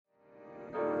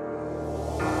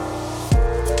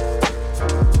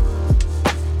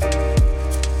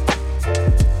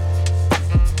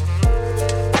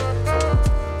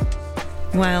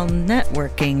While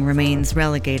networking remains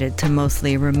relegated to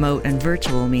mostly remote and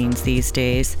virtual means these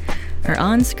days, our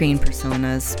on-screen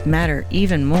personas matter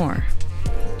even more.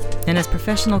 And as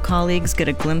professional colleagues get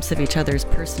a glimpse of each other's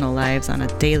personal lives on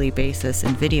a daily basis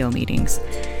in video meetings,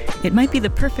 it might be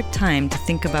the perfect time to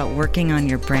think about working on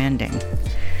your branding.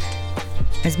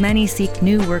 As many seek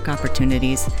new work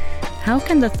opportunities, how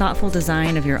can the thoughtful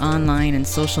design of your online and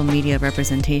social media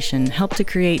representation help to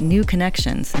create new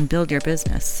connections and build your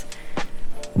business?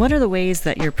 What are the ways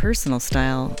that your personal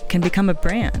style can become a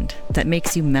brand that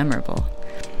makes you memorable?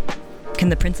 Can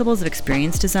the principles of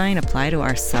experience design apply to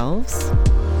ourselves?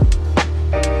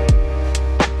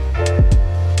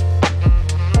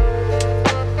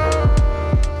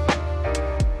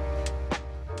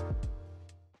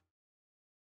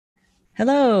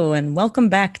 Hello, and welcome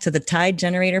back to the Tide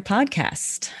Generator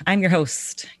podcast. I'm your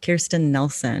host, Kirsten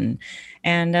Nelson.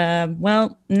 And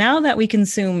now that we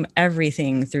consume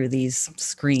everything through these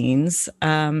screens,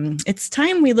 it's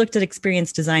time we looked at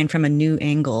experience design from a new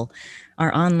angle,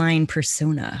 our online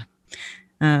persona.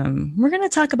 We're going to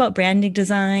talk about branding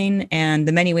design and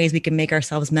the many ways we can make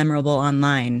ourselves memorable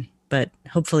online, but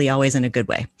hopefully always in a good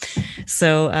way.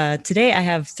 So today I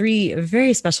have three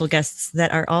very special guests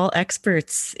that are all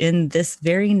experts in this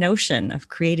very notion of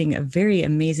creating a very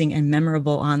amazing and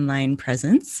memorable online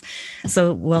presence.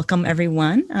 So welcome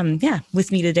everyone.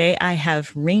 With me today I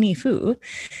have Rainey Fu.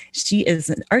 She is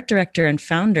an art director and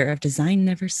founder of Design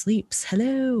Never Sleeps.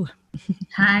 Hello.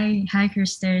 Hi,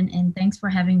 Kirsten, and thanks for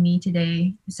having me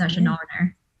today. It's such an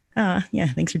honor.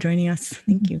 Thanks for joining us.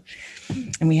 Thank you.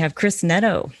 And we have Chris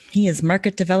Netto. He is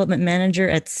Market Development Manager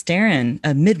at Starin,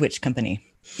 a Midwich company.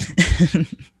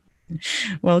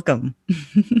 Welcome.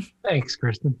 Thanks,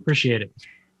 Kristen. Appreciate it.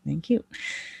 Thank you.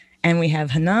 And we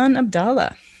have Hanan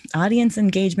Abdallah, Audience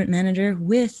Engagement Manager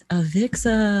with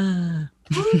Avixa.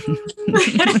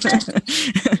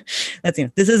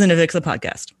 This isn't a Avixa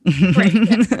podcast. Right,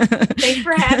 yeah. Thanks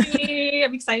for having me.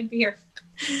 I'm excited to be here.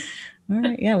 All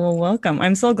right. Yeah. Well, welcome.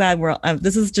 I'm so glad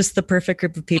this is just the perfect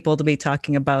group of people to be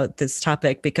talking about this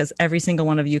topic because every single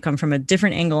one of you come from a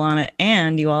different angle on it,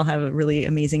 and you all have a really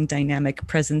amazing dynamic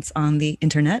presence on the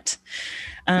internet.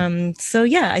 I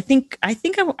think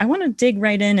I want to dig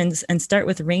right in and start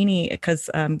with Rainey because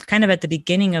kind of at the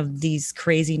beginning of these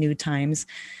crazy new times,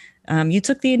 you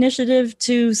took the initiative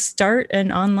to start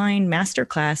an online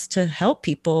masterclass to help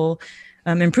people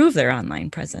improve their online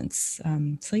presence.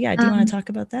 Do you want to talk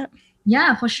about that?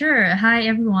 Yeah, for sure. Hi,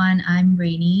 everyone. I'm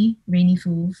Rainey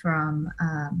Fu from,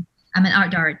 I'm an art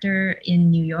director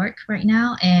in New York right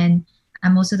now. And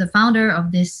I'm also the founder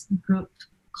of this group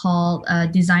called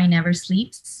Design Never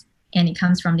Sleeps. And it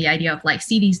comes from the idea of like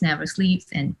CDs never sleeps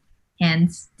and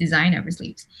hence Design Never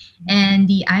Sleeps. And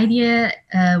the idea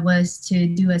was to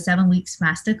do a 7 weeks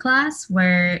masterclass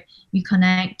where we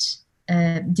connect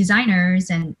designers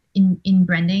and in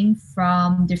branding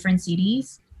from different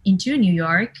cities into New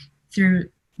York through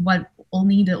the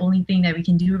only thing that we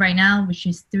can do right now, which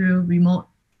is through remote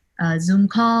Zoom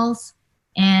calls,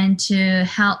 and to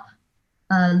help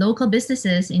local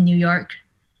businesses in New York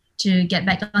to get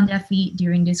back on their feet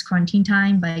during this quarantine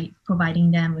time by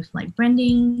providing them with like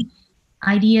branding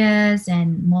ideas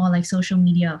and more like social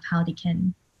media of how they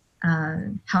can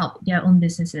help their own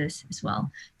businesses as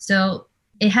well. So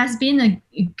it has been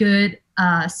a good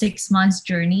 6 months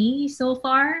journey so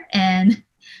far, and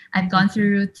I've gone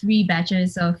through 3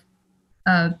 batches of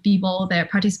people, their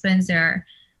participants, that are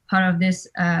part of this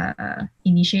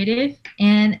initiative.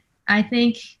 And I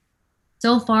think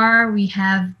so far we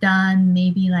have done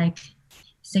maybe like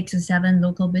 6 or 7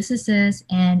 local businesses,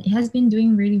 and it has been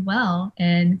doing really well.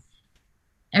 And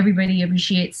everybody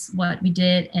appreciates what we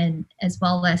did, and as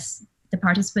well as the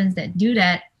participants that do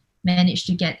that manage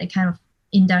to get the kind of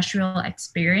industrial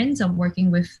experience of working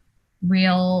with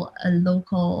real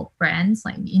local brands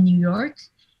like in New York.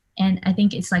 And I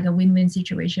think it's like a win-win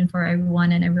situation for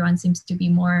everyone, and everyone seems to be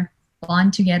more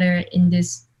bond together in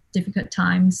this difficult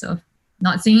times of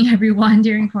not seeing everyone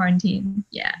during quarantine.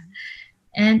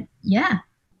 And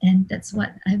that's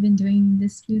what I've been doing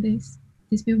these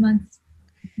few months.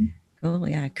 Oh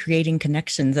yeah, creating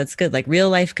connections. That's good. Like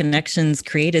real life connections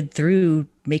created through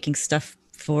making stuff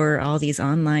for all these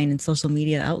online and social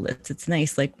media outlets. It's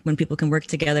nice, like when people can work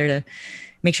together to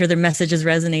make sure their message is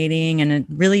resonating, and it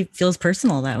really feels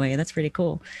personal that way. That's pretty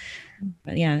cool.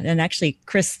 But yeah, and actually,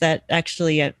 Chris,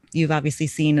 you've obviously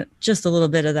seen just a little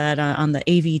bit of that on the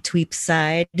AV Tweep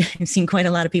side. You've seen quite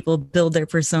a lot of people build their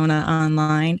persona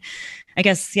online. I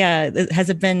guess, how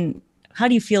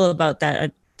do you feel about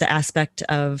that, the aspect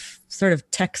of sort of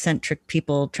tech-centric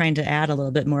people trying to add a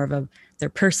little bit more of their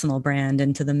personal brand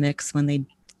into the mix when they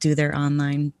do their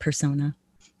online persona?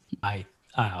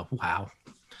 Wow.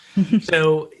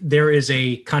 So there is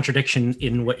a contradiction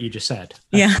in what you just said.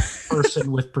 Yeah.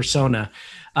 Person with persona,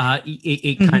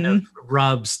 it kind of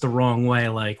rubs the wrong way.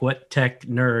 Like, what tech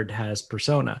nerd has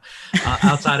persona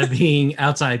outside being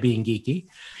geeky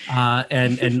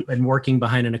and working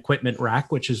behind an equipment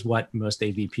rack, which is what most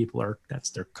AV people are. That's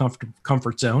their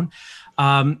comfort zone.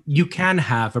 You can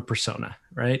have a persona,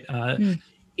 right?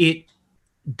 It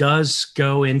does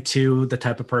go into the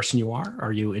type of person you are.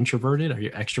 Are you introverted? Are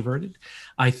you extroverted?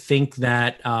 I think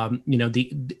that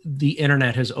the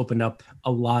internet has opened up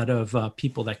a lot of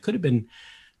people that could have been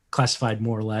classified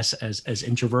more or less as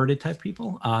introverted type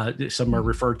people. Some are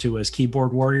referred to as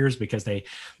keyboard warriors because they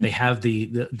have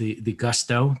the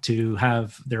gusto to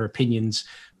have their opinions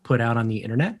put out on the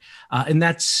internet, and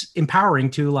that's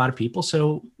empowering to a lot of people.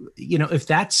 So if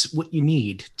that's what you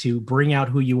need to bring out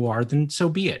who you are, then so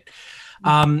be it.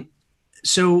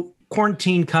 So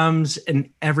quarantine comes and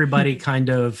everybody kind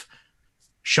of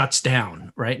shuts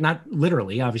down, right? Not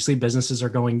literally, obviously businesses are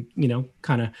going,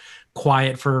 kind of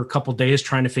quiet for a couple of days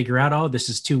trying to figure out, oh, this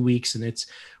is 2 weeks and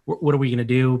what are we going to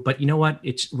do? But you know what?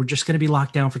 We're just going to be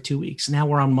locked down for 2 weeks. Now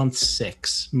we're on month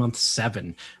 6, month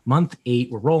 7, month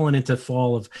 8. We're rolling into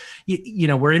fall of,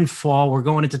 we're in fall, we're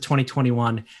going into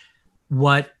 2021.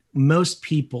 What most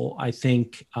people, I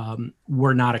think,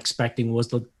 were not expecting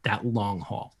was that long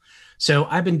haul. So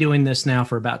I've been doing this now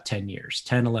for about 10 years,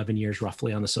 10, 11 years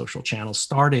roughly on the social channels,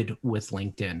 started with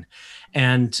LinkedIn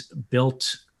and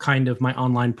built kind of my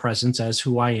online presence as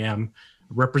who I am,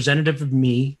 representative of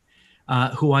me.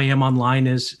 Who I am online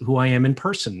is who I am in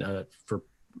person.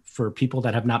 For people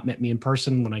that have not met me in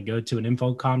person, when I go to an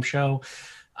InfoComm show,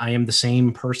 I am the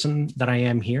same person that I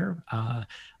am here.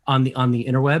 On the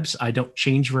interwebs, I don't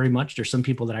change very much. There's some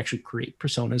people that actually create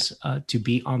personas to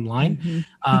be online.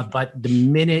 But the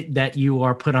minute that you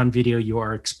are put on video, you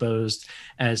are exposed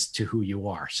as to who you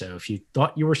are. So if you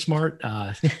thought you were smart,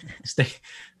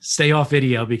 stay off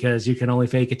video because you can only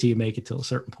fake it till you make it till a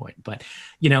certain point. But,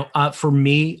 for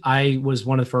me, I was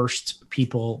one of the first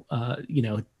people,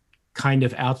 kind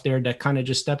of out there that kind of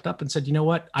just stepped up and said, you know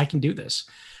what, I can do this.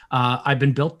 I've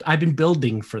been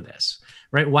building for this.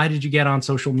 Right? Why did you get on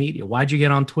social media? Why'd you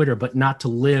get on Twitter, but not to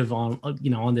live on,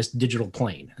 on this digital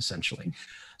plane, essentially?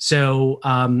 So,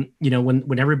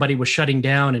 when everybody was shutting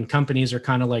down and companies are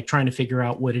kind of like trying to figure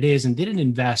out what it is and didn't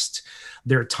invest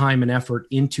their time and effort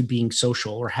into being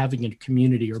social or having a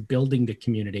community or building the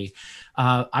community,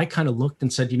 I kind of looked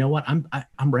and said, you know what, I'm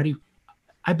ready.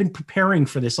 I've been preparing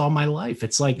for this all my life.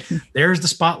 It's like, there's the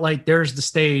spotlight, there's the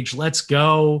stage. Let's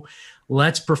go.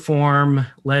 Let's perform.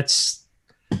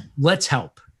 Let's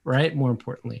help, right? More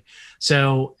importantly.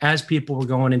 So as people were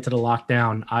going into the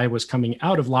lockdown, I was coming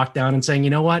out of lockdown and saying, you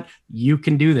know what, you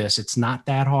can do this. It's not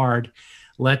that hard.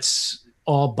 Let's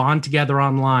all bond together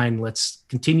online. Let's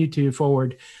continue to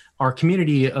forward our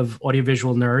community of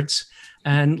audiovisual nerds.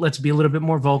 And let's be a little bit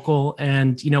more vocal.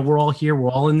 And, we're all here.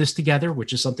 We're all in this together,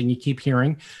 which is something you keep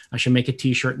hearing. I should make a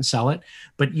t-shirt and sell it.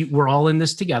 But we're all in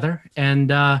this together.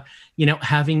 And,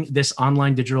 having this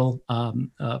online digital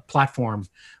platform,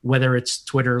 whether it's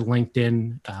Twitter,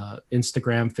 LinkedIn,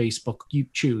 Instagram, Facebook, you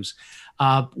choose,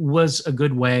 was a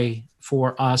good way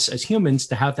for us as humans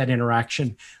to have that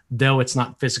interaction, though it's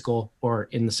not physical or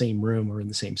in the same room or in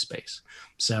the same space.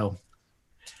 So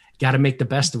got to make the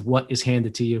best of what is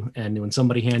handed to you. And when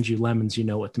somebody hands you lemons, you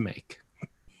know what to make.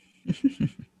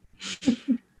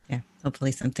 Yeah,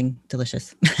 hopefully something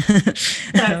delicious.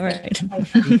 All right.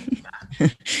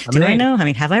 Do I know? I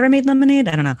mean, have I ever made lemonade?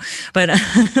 I don't know. But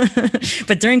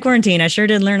but during quarantine, I sure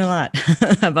did learn a lot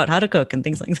about how to cook and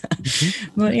things like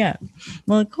that. But yeah,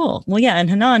 well, cool. Well, yeah, and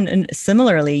Hanan, and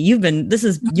similarly, this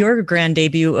is your grand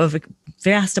debut of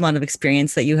vast amount of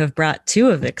experience that you have brought to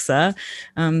Avixa,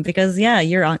 because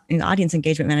you're an audience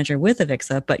engagement manager with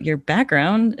Avixa, but your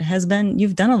background has been,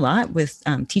 you've done a lot with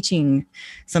teaching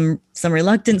some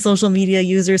reluctant social media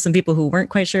users, some people who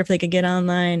weren't quite sure if they could get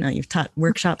online. You've taught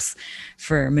workshops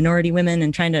for minority women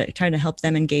and trying to help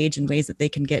them engage in ways that they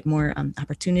can get more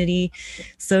opportunity.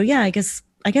 So yeah, I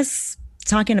guess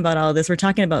talking about all of this, we're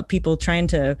talking about people trying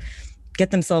to get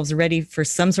themselves ready for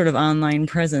some sort of online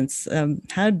presence.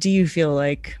 How do you feel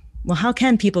like, how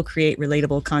can people create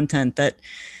relatable content that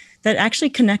actually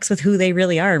connects with who they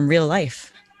really are in real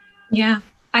life? Yeah,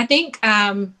 I think,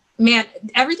 man,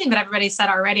 everything that everybody said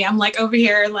already, I'm like over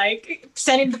here, like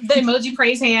sending the emoji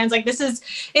praise hands. Like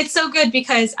it's so good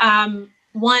because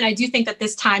one, I do think that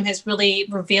this time has really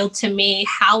revealed to me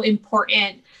how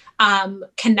important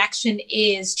connection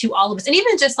is to all of us. And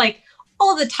even just like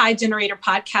all the Tide Generator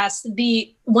podcasts,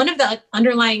 one of the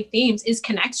underlying themes is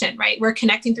connection, right? We're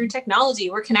connecting through technology.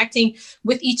 We're connecting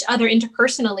with each other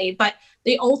interpersonally, but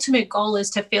the ultimate goal is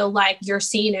to feel like you're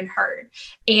seen and heard.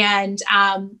 And,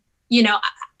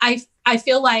 I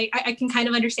feel like I can kind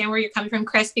of understand where you're coming from,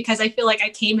 Chris, because I feel like I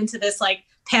came into this like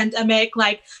pandemic,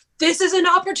 like this is an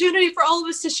opportunity for all of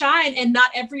us to shine. And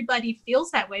not everybody feels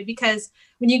that way, because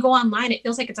when you go online, it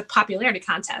feels like it's a popularity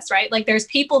contest, right? Like there's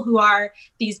people who are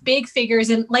these big figures.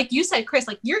 And like you said, Chris,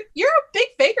 like you're a big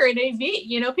figure in AV,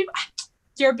 people,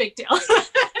 you're a big deal.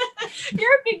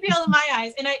 You're a big deal in my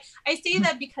eyes. And I say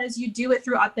that because you do it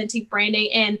through authentic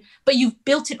branding, but you've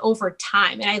built it over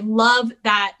time. And I love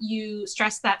that you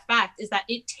stress that fact, is that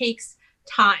it takes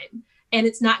time. And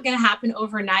it's not going to happen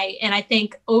overnight. And I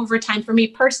think over time, for me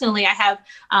personally, I have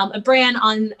a brand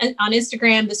on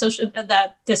Instagram,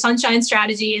 the Sunshine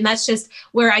Strategy, and that's just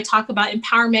where I talk about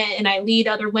empowerment, and I lead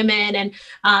other women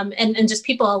and just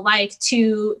people alike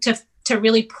to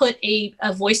really put a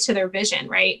voice to their vision,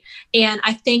 right? And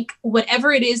I think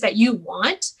whatever it is that you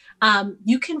want,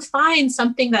 you can find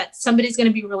something that somebody's going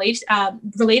to be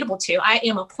relatable to. I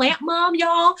am a plant mom,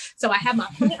 y'all. So I have my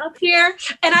plant up here,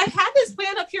 and I've had this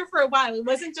plant up here for a while. It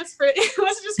wasn't just for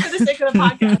the sake of the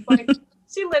podcast. Like,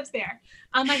 she lives there.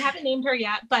 I haven't named her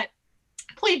yet, but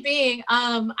point being,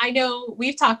 I know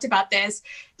we've talked about this.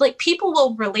 Like, people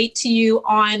will relate to you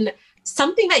on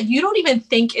something that you don't even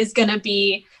think is going to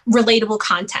be relatable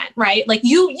content, right? Like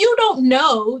you don't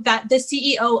know that the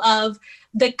CEO of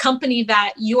the company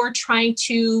that you're trying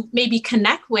to maybe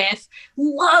connect with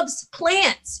loves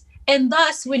plants. And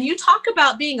thus, when you talk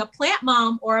about being a plant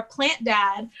mom or a plant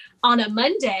dad on a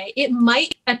Monday, it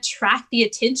might attract the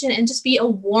attention and just be a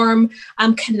warm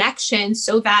connection,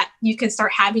 so that you can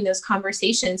start having those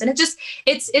conversations. And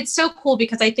it's so cool,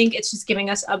 because I think it's just giving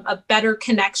us a better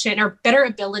connection, or better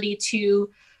ability to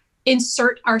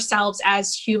insert ourselves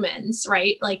as humans,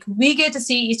 right? Like, we get to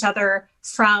see each other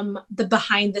from the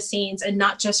behind the scenes and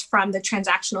not just from the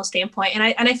transactional standpoint.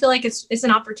 And I feel like it's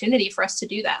an opportunity for us to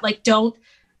do that. Like,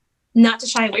 not to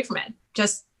shy away from it.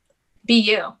 Just be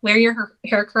you. Wear your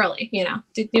hair curly,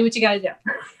 do what you got to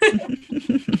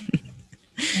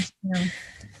do.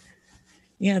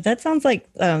 Yeah, that sounds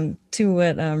like to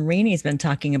what Rainey's been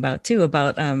talking about too,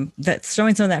 about that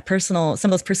showing some of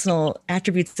those personal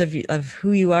attributes of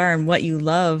who you are and what you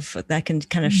love, that can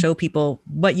kind of show people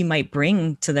what you might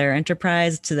bring to their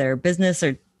enterprise, to their business,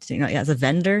 or as a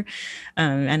vendor.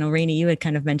 I know, Rainey, you had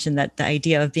kind of mentioned that the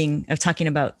idea of talking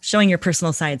about showing your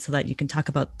personal side, so that you can talk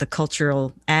about the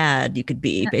cultural ad you could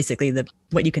be, basically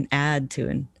what you can add to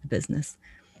in a business.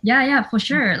 Yeah, for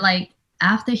sure. Like,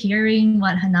 after hearing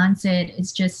what Hanan said,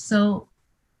 it's just so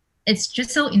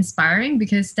inspiring,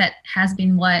 because that has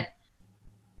been what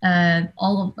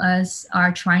all of us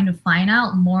are trying to find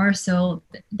out, more so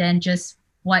than just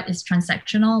what is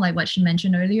transactional, like what she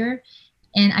mentioned earlier.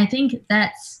 And I think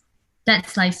that's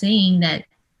like saying that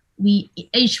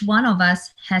each one of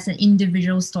us has an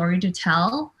individual story to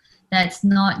tell. That's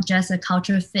not just a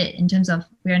culture fit, in terms of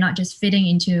we're not just fitting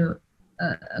into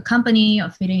a company or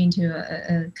fitting into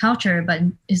a culture, but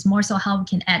it's more so how we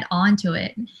can add on to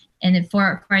it. And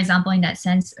for example, in that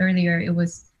sense earlier, it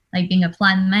was like being a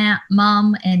plant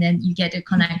mom, and then you get to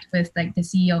connect with like the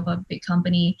CEO of a big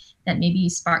company that maybe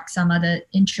sparks some other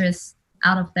interests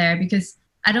out of there. Because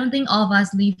I don't think all of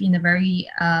us live in a very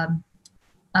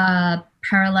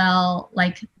parallel,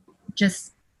 like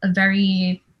just a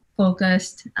very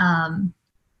focused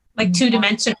like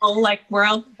two-dimensional, like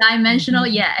world. Dimensional,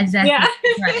 yeah, exactly. Yeah.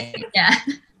 Right. Yeah.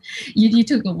 You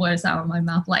took the words out of my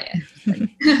mouth, like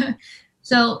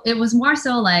so it was more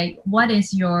so like, what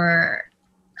is your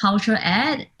cultural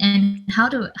ad, and how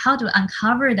to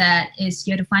uncover that is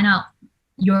you have to find out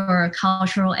your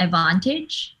cultural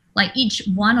advantage. Like, each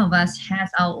one of us has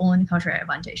our own cultural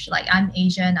advantage. Like, I'm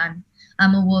Asian,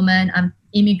 I'm a woman, I'm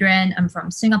immigrant, I'm from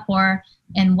Singapore.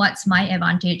 And what's my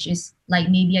advantage is, like,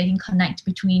 maybe I can connect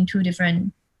between two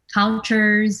different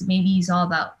cultures. Maybe it's all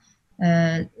about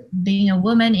being a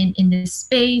woman in this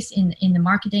space, in the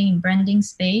marketing and branding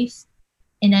space.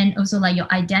 And then also like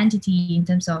your identity in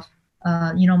terms of,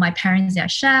 my parents, they are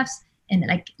chefs, and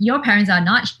like your parents are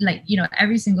not, like,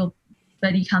 every single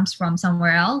body comes from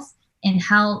somewhere else, and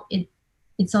how it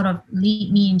sort of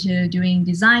lead me into doing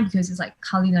design, because it's like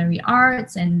culinary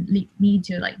arts, and lead me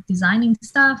to like designing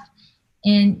stuff,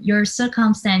 and your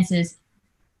circumstances,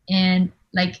 and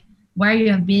like where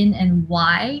you have been and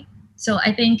why. So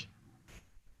I think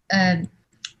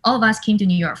all of us came to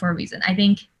New York for a reason. I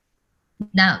think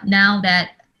now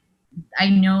that I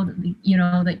know,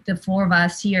 like the four of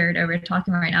us here that we're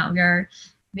talking right now,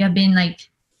 we have been like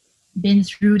been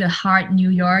through the hard New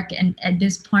York, and at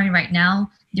this point right now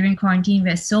during quarantine, we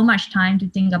have so much time to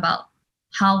think about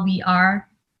how we are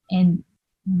and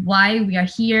why we are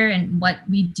here and what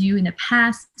we do in the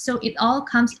past. So it all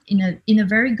comes in a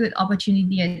very good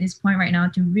opportunity at this point right now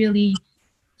to really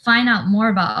find out more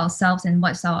about ourselves and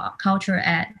what's our culture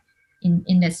at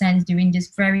in that sense during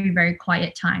this very, very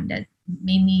quiet time that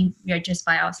mainly we are just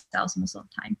by ourselves most of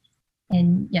the time.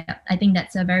 And yeah, I think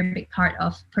that's a very big part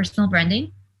of personal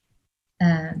branding.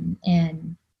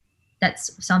 And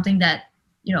that's something that,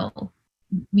 you know,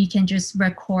 we can just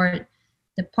record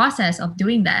the process of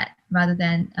doing that rather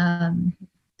than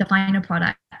the final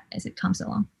product as it comes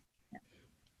along.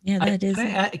 Yeah, that is.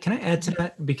 Can I add to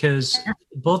that? Because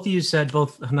both of you said,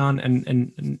 both Hanan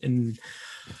and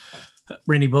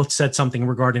Rainey both said something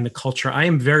regarding the culture. I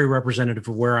am very representative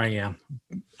of where I am.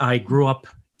 I grew up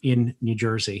in New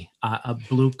Jersey, a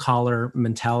blue collar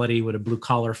mentality with a blue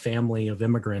collar family of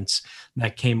immigrants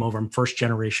that came over. I'm first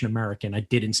generation American. I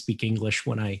didn't speak English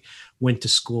when I went to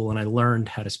school, and I learned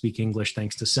how to speak English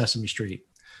thanks to Sesame Street.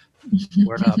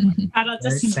 Word up.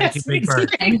 Thank you, Big Bird.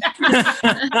 It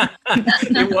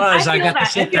was. I got to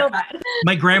sit there.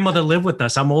 My grandmother lived with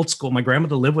us. I'm old school. My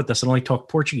grandmother lived with us and only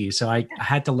talked Portuguese, so I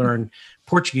had to learn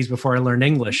Portuguese before I learned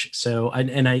English. So, I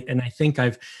think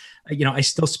I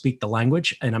still speak the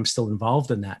language and I'm still involved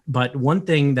in that. But one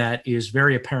thing that is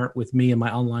very apparent with me and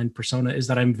my online persona is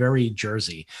that I'm very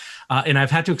Jersey. And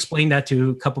I've had to explain that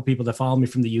to a couple of people that follow me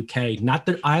from the UK, not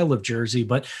the Isle of Jersey,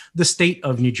 but the state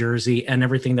of New Jersey and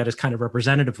everything that is kind of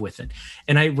representative with it.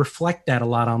 And I reflect that a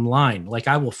lot online. Like,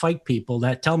 I will fight people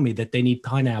that tell me that they need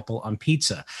pineapple on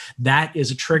pizza. That is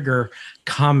a trigger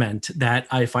comment that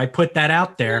if I put that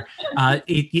out there,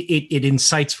 it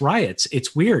incites riots.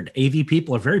 It's weird. AV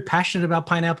people are very passionate about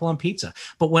pineapple on pizza,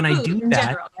 but when I do that,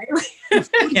 general,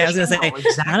 right? Yeah, I was gonna say,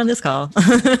 exactly. Not on this call.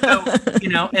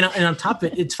 So, and on top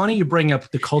of it, it's funny you bring up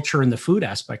the culture and the food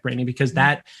aspect, Rainey, because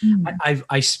that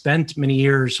I spent many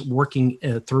years working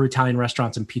through Italian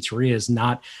restaurants and pizzerias,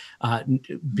 not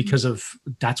because of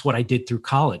that's what I did through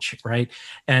college, right?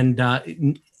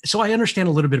 And so I understand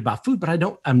a little bit about food, but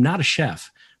I'm not a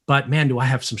chef. But man, do I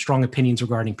have some strong opinions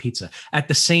regarding pizza. At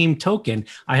the same token,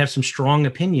 I have some strong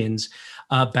opinions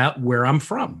about where I'm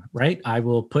from, right? I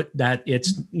will put that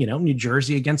it's, New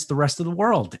Jersey against the rest of the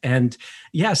world. And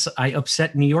yes, I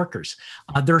upset New Yorkers.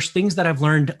 There's things that I've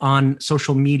learned on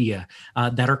social media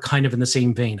that are kind of in the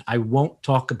same vein. I won't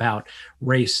talk about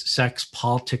race, sex,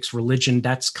 politics, religion.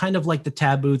 That's kind of like the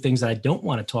taboo things that I don't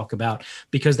want to talk about,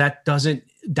 because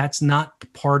that's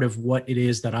not part of what it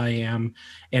is that I am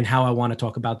and how I want to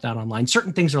talk about that online.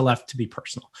 Certain things are left to be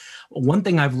personal. One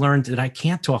thing I've learned that I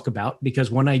can't talk about, because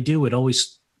when I do, it always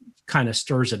kind of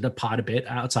stirs the pot a bit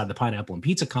outside the pineapple and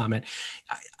pizza comment.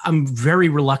 I'm very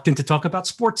reluctant to talk about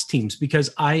sports teams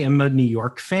because I am a New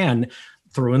York fan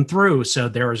through and through. So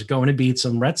there's going to be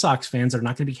some Red Sox fans that are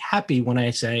not going to be happy when I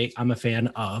say I'm a fan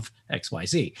of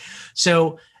XYZ.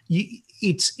 So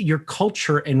it's your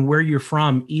culture and where you're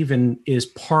from even is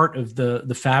part of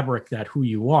the fabric that who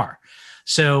you are.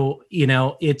 So,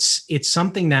 it's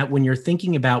something that when you're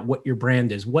thinking about what your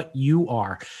brand is, what you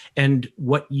are, and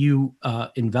what you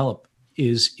envelop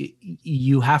is,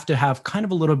 you have to have kind of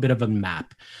a little bit of a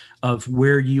map of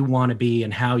where you want to be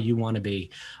and how you want to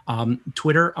be.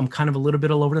 Twitter, I'm kind of a little bit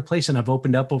all over the place, and I've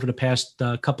opened up over the past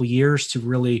couple of years to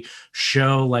really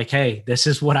show like, hey, this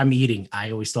is what I'm eating. I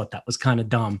always thought that was kind of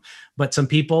dumb, but some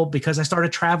people, because I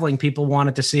started traveling, people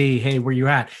wanted to see, hey, where you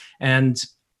at? And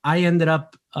I ended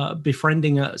up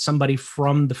befriending somebody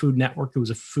from the Food Network who was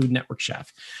a Food Network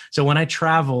chef. So when I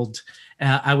traveled,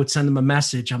 I would send him a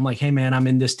message. I'm like, hey man, I'm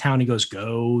in this town. He goes,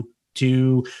 go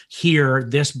to here,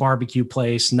 this barbecue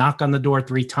place, knock on the door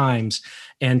 3 times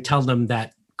and tell them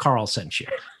that Carl sent you.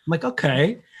 I'm like,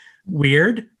 okay,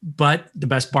 weird, but the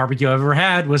best barbecue I've ever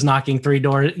had was knocking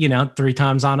 3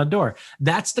 times on a door.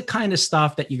 That's the kind of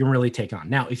stuff that you can really take on.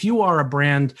 Now, if you are a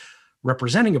brand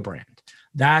representing a brand,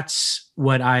 that's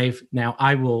what I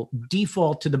will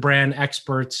default to the brand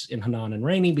experts in Hanan and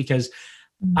Rainey, because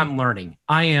I'm learning.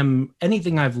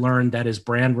 Anything I've learned that is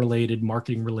brand related,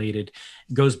 marketing related,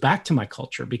 goes back to my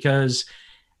culture, because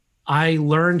I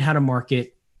learned how to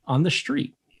market on the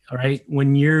street. All right.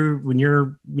 When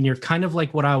you're kind of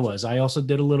like what I was, I also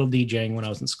did a little DJing when I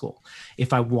was in school.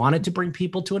 If I wanted to bring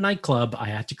people to a nightclub, I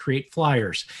had to create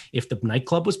flyers. If the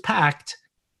nightclub was packed,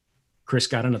 Chris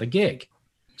got another gig.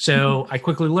 So I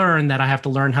quickly learned that I have to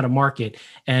learn how to market.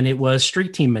 And it was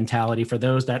street team mentality. For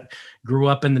those that grew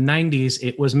up in the 90s,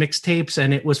 it was mixtapes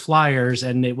and it was flyers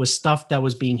and it was stuff that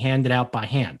was being handed out by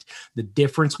hand. The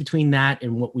difference between that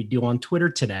and what we do on Twitter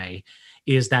today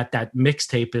is that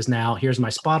mixtape is now, here's my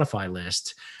Spotify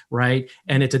list, right?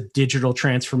 And it's a digital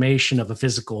transformation of a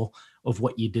physical of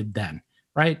what you did then,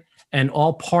 right? And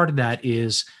all part of that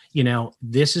is,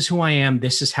 this is who I am,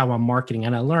 this is how I'm marketing.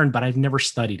 And I learned, but I've never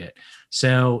studied it.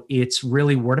 So it's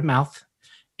really word of mouth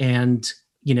and,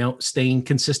 staying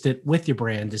consistent with your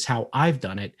brand is how I've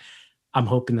done it. I'm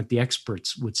hoping that the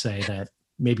experts would say that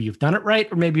maybe you've done it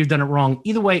right or maybe you've done it wrong.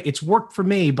 Either way, it's worked for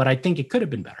me, but I think it could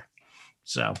have been better.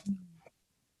 So.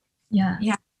 Yeah.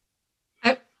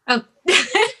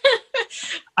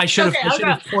 I should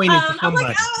have pointed to somebody. I'm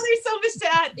like, there's so much to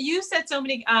add. You said so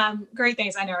many great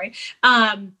things. I know, right?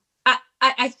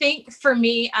 I think for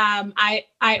me,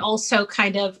 I also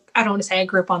kind of, I don't want to say I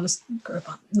grew up on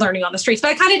learning on the streets, but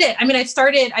I kind of did. I mean, I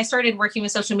started working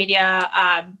with social media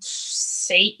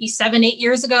 7-8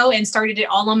 years ago and started it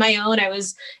all on my own. I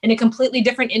was in a completely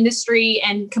different industry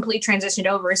and completely transitioned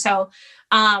over. So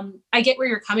I get where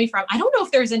you're coming from. I don't know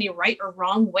if there's any right or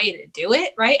wrong way to do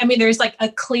it, right? I mean, there's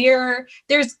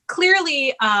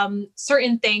clearly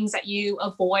certain things that you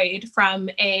avoid from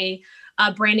a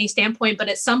branding standpoint, but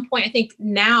at some point, I think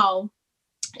now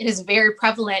it is very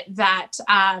prevalent that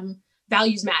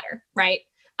values matter, right?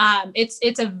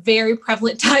 It's a very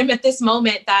prevalent time at this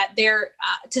moment that there,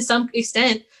 to some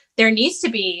extent, there needs to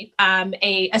be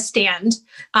a stand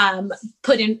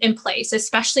put in place,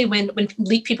 especially when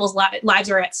people's lives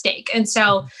are at stake. And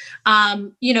so,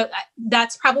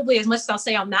 that's probably as much as I'll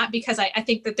say on that, because I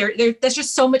think that there's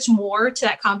just so much more to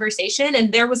that conversation.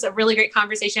 And there was a really great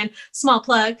conversation, small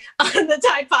plug, on the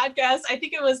Tide podcast. I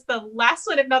think it was the last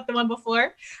one, if not the one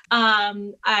before.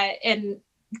 And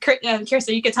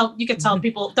Kirsten, you could tell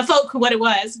people, the folk, what it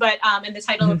was, but in the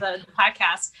title of the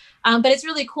podcast. But it's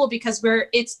really cool because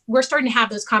we're starting to have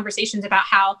those conversations about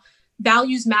how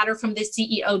values matter from the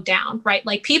CEO down, right?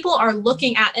 Like people are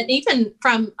looking at, and even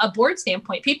from a board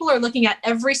standpoint, people are looking at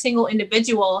every single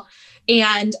individual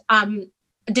and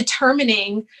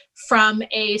determining from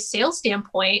a sales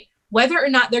standpoint whether or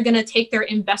not they're going to take their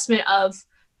investment of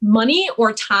money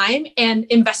or time and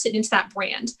invest it into that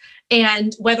brand.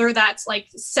 And whether that's like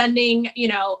sending,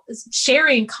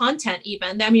 sharing content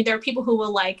even. I mean, there are people who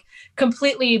will like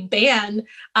completely ban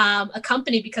a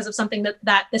company because of something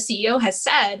that the CEO has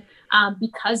said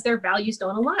because their values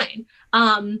don't align.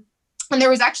 And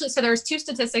there's two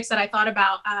statistics that I thought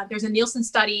about. There's a Nielsen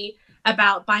study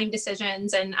about buying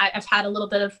decisions, and I've had a little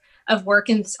bit of work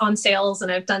on sales,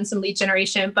 and I've done some lead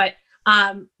generation, but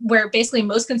where basically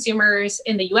most consumers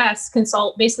in the US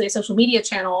consult basically a social media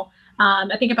channel.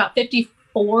 I think about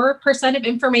 54% of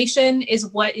information is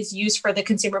what is used for the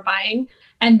consumer buying.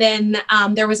 And then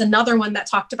there was another one that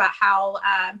talked about how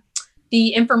the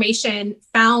information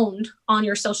found on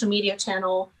your social media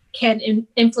channel can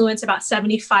influence about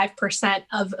 75%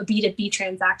 of a B2B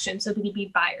transaction, so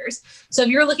B2B buyers. So if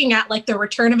you're looking at like the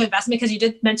return of investment, because you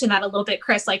did mention that a little bit,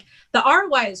 Chris, like the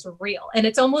ROI is real. And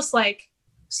it's almost like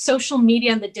social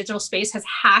media and the digital space has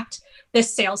hacked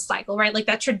this sales cycle, right? Like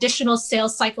that traditional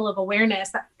sales cycle of awareness,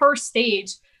 that first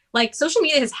stage, like social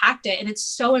media has hacked it. And it's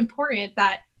so important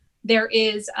that there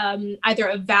is either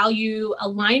a value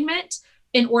alignment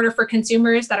in order for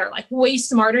consumers that are like way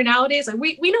smarter nowadays. Like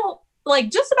we know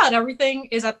like just about everything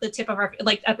is at the tip of our,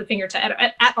 like at the fingertip,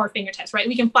 at our fingertips, right?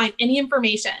 We can find any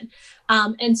information.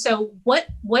 And so what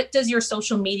does your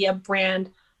social media brand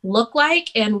look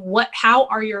like? And how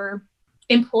are your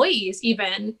employees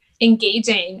even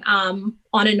engaging on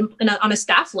a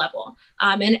staff level,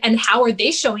 and how are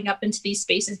they showing up into these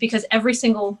spaces? Because every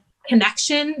single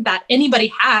connection that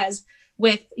anybody has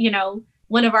with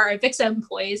one of our Avixa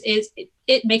employees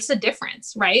it makes a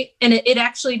difference, right? And it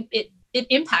actually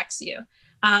impacts you.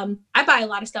 I buy a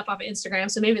lot of stuff off of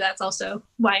Instagram, so maybe that's also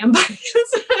why I'm buying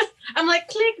this. I'm like,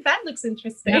 click, that looks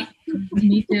interesting. Yeah,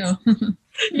 me too.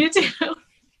 You too.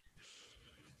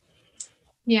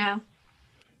 Yeah.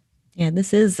 Yeah,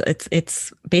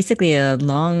 it's basically a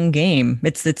long game.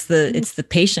 It's the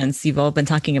patience. You've all been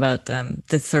talking about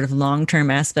the sort of long-term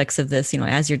aspects of this,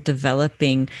 as you're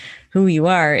developing who you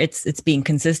are, it's being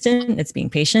consistent, it's being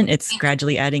patient, it's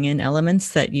gradually adding in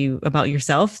elements about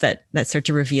yourself that start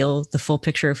to reveal the full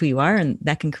picture of who you are, and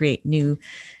that can create new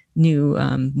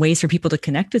ways for people to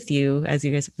connect with you. As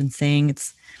you guys have been saying,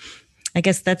 I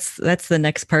guess that's the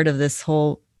next part of this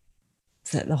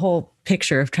the whole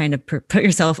picture of trying to put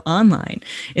yourself online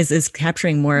is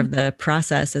capturing more of the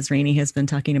process, as Rainey has been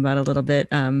talking about a little bit,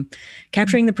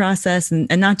 capturing the process and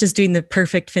not just doing the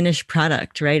perfect finished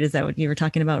product, right? Is that what you were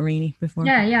talking about, Rainey, before?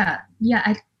 Yeah.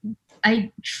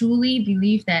 I truly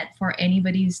believe that for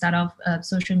anybody to start off a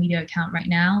social media account right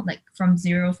now, like from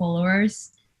 0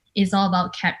 followers, it's all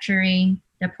about capturing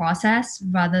the process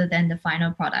rather than the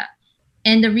final product.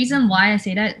 And the reason why I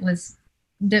say that was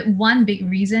the one big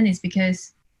reason is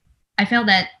because I felt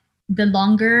that the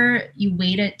longer you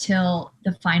waited till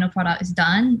the final product is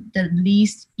done, the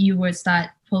least you would start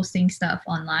posting stuff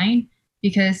online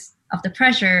because of the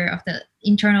pressure, of the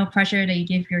internal pressure that you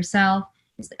give yourself.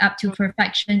 It's up to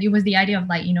perfection. It was the idea of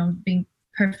like, being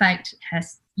perfect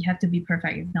you have to be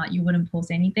perfect. If not, you wouldn't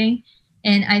post anything.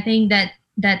 And I think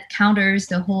that counters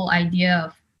the whole idea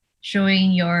of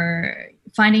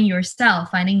finding yourself,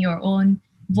 finding your own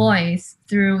voice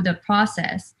through the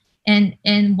process. And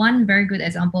one very good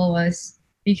example was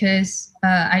because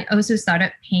I also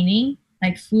started painting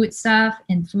like food stuff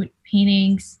and food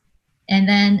paintings, and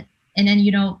then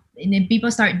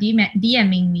people start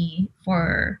DMing me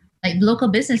for like local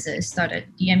businesses started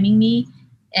DMing me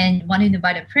and wanting to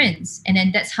buy the prints, and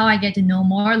then that's how I get to know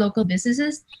more local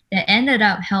businesses that ended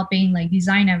up helping like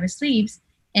design our sleeves,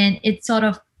 and it sort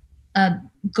of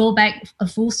go back a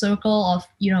full circle of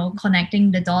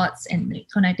connecting the dots and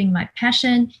connecting my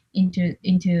passion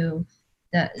into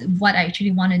what I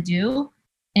actually want to do,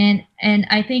 and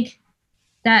I think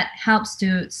that helps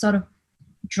to sort of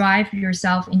drive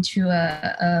yourself into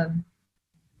a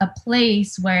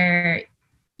place where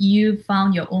you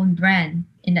found your own brand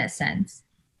in that sense.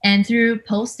 And through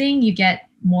posting, you get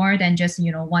more than just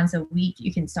once a week.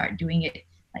 You can start doing it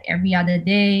like every other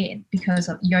day because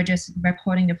you're just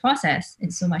recording the process.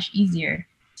 It's so much easier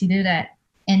to do that.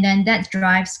 And then that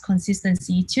drives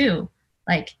consistency too.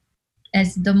 Like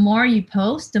as the more you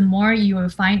post, the more you will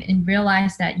find and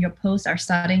realize that your posts are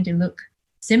starting to look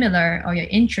similar, or your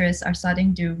interests are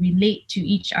starting to relate to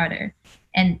each other.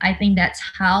 And I think that's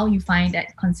how you find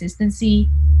that consistency,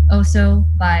 also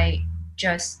by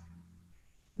just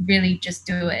really just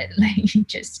do it, like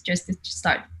just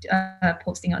start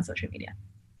posting on social media.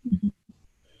 Mm-hmm.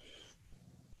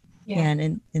 Yeah,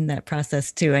 and in that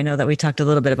process too, I know that we talked a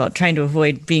little bit about trying to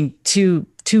avoid being too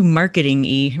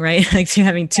marketing-y, right? Like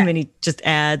having too many just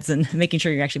ads, and making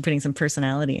sure you're actually putting some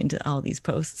personality into all these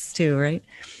posts too, right?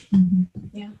 Mm-hmm.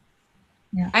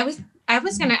 Yeah. I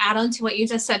was going to add on to what you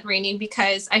just said, Rainey,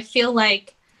 because I feel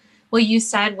like what you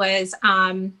said was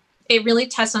it really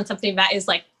touched on something that is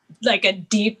like a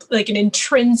deep, like an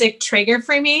intrinsic trigger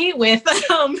for me with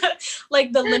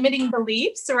like the limiting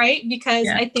beliefs, right? Because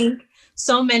I think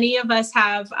so many of us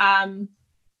have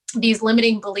these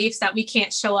limiting beliefs that we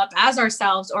can't show up as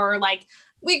ourselves, or like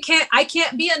I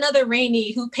can't be another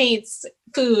Rainey who paints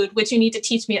food, which you need to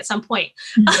teach me at some point.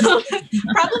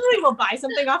 Probably will buy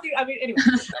something off you. I mean,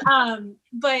 anyway,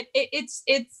 but it's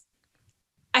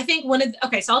I think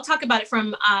so I'll talk about it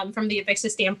from the Avixa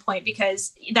standpoint,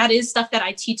 because that is stuff that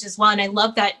I teach as well. And I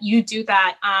love that you do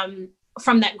that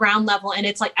from that ground level. And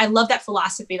it's like, I love that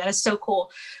philosophy. That is so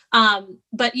cool.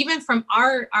 But even from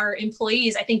our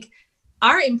employees, I think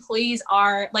our employees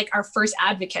are like our first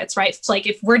advocates, right? It's like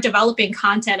if we're developing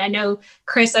content, I know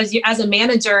Chris, as a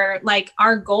manager, like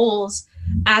our goals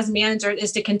as manager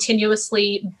is to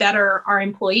continuously better our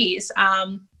employees.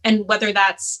 And whether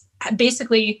that's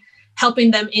basically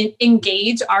helping them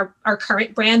engage our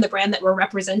current brand, the brand that we're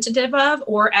representative of,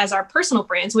 or as our personal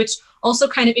brands, which also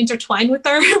kind of intertwine with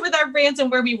our brands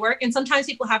and where we work. And sometimes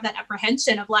people have that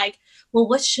apprehension of like, well,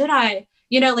 what should I,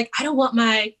 like, I don't want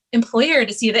my employer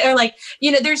to see that, or like,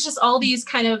 there's just all these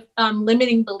kind of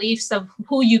limiting beliefs of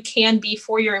who you can be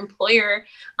for your employer.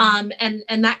 And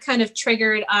that kind of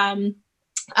triggered an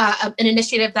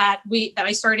initiative that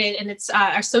I started, and it's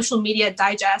our social media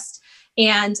digest.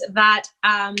 And that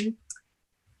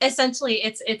essentially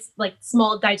it's like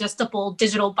small digestible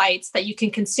digital bites that you can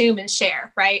consume and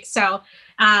share, right? So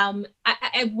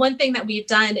one thing that we've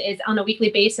done is on a weekly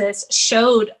basis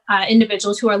showed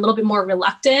individuals who are a little bit more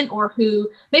reluctant, or who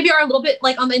maybe are a little bit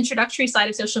like on the introductory side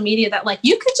of social media, that like,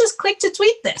 you could just click to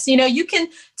tweet this, you can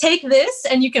take this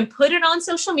and you can put it on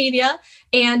social media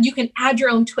and you can add your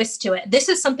own twist to it. This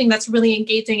is something that's really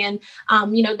engaging. And,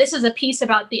 this is a piece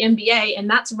about the NBA and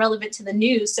that's relevant to the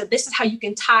news. So this is how you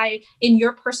can tie in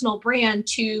your personal brand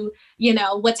to,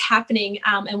 what's happening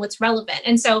and what's relevant.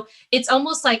 And so it's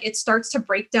almost like it starts to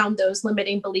break down those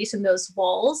limiting beliefs and those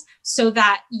walls, so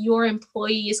that your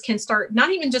employees can start not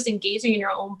even just engaging in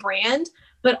your own brand,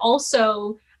 but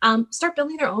also start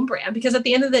building their own brand. Because at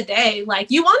the end of the day,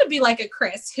 like, you want to be like a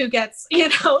Chris who gets,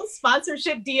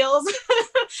 sponsorship deals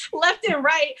left and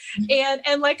right,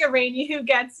 and like a Rainey who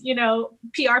gets,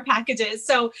 PR packages.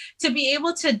 So to be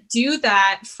able to do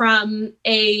that from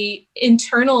a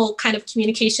internal kind of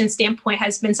communication standpoint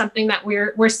has been something that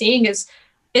we're seeing is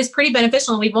pretty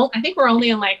beneficial. And I think we're only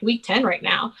in like week 10 right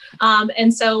now.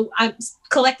 And so I'm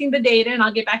collecting the data, and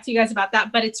I'll get back to you guys about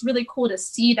that, but it's really cool to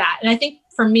see that. And I think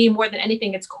for me, more than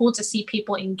anything, it's cool to see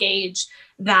people engage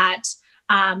that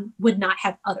would not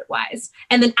have otherwise.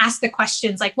 And then ask the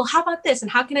questions like, well, how about this?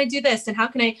 And how can I do this? And how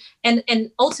can I,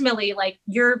 and ultimately like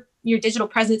your digital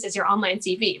presence is your online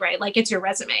CV, right? Like it's your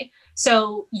resume.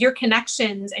 So your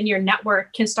connections and your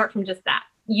network can start from just that.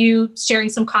 You sharing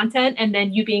some content and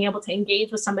then you being able to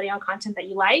engage with somebody on content that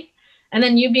you like. And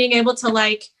then you being able to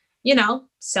like, you know,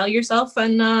 sell yourself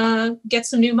and get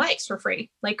some new mics for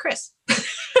free, like Chris.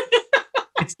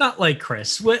 It's not like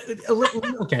Chris.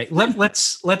 Okay,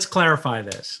 let's clarify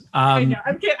this. I know.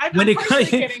 I'm kidding. I'm partially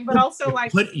kidding, but also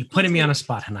like you're putting me on a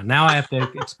spot, Hannah. Now I have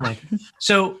to explain.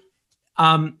 So,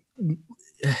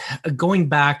 going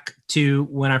back to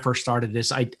when I first started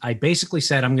this, I basically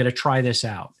said I'm going to try this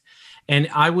out, and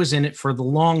I was in it for the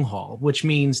long haul, which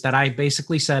means that I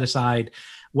basically set aside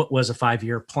what was a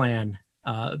 5-year plan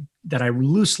that I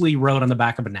loosely wrote on the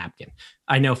back of a napkin.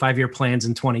 I know 5-year plans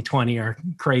in 2020 are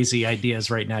crazy ideas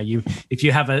right now. If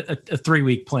you have a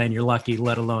 3-week plan, you're lucky,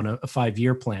 let alone a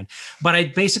 5-year plan. But I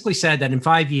basically said that in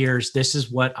 5 years, this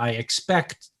is what I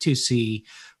expect to see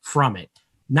from it.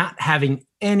 Not having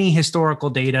any historical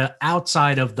data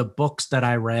outside of the books that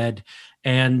I read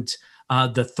and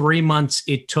the 3 months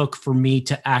it took for me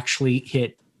to actually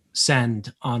hit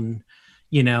send on,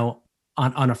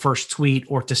 on a first tweet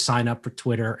or to sign up for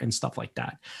Twitter and stuff like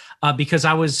that. Because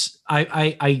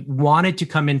I wanted to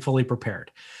come in fully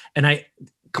prepared. And I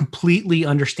completely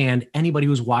understand anybody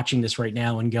who's watching this right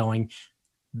now and going,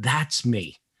 that's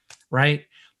me, right?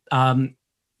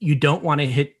 You don't want to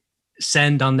hit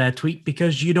send on that tweet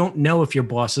because you don't know if your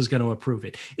boss is going to approve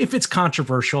it. If it's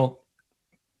controversial,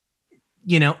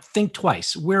 think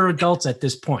twice. We're adults at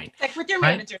this point. Like with your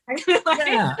right? manager.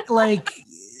 Yeah, like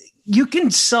you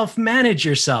can self-manage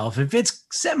yourself. If it's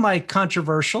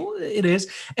semi-controversial, it is,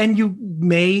 and you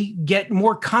may get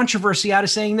more controversy out of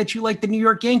saying that you like the New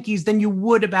York Yankees than you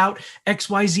would about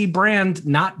XYZ brand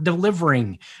not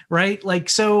delivering, right? Like,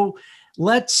 so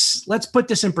let's put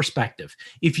this in perspective.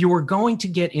 If you are going to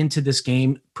get into this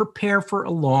game, prepare for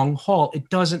a long haul. It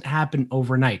doesn't happen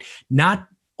overnight. Not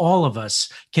all of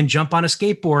us can jump on a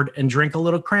skateboard and drink a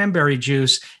little cranberry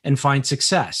juice and find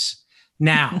success.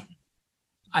 Now,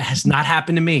 it has not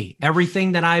happened to me.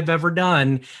 Everything that I've ever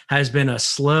done has been a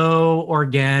slow,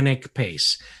 organic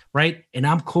pace, right? And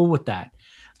I'm cool with that.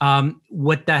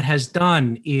 What that has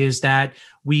done is that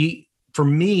for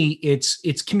me,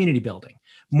 it's community building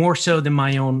more so than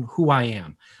my own who I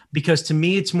am. Because to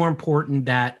me, it's more important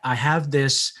that I have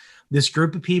this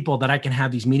group of people that I can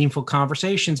have these meaningful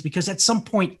conversations, because at some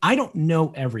point I don't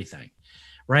know everything.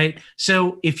 Right.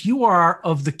 So if you are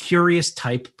of the curious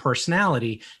type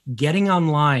personality, getting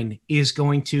online is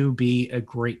going to be a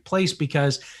great place,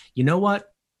 because you know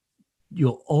what?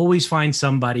 You'll always find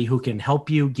somebody who can help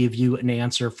you, give you an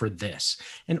answer for this.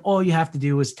 And all you have to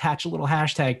do is attach a little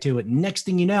hashtag to it. Next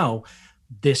thing you know,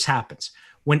 this happens.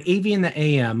 When AV in the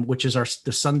AM, which is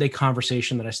the Sunday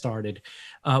conversation that I started,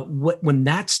 when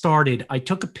that started, I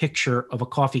took a picture of a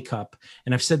coffee cup,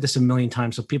 and I've said this a million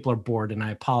times, so people are bored, and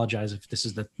I apologize if this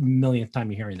is the millionth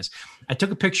time you're hearing this. I took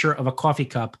a picture of a coffee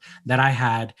cup that I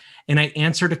had, and I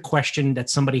answered a question that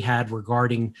somebody had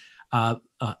regarding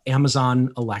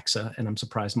Amazon Alexa, and I'm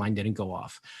surprised mine didn't go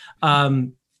off.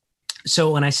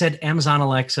 So when I said Amazon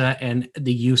Alexa and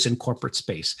the use in corporate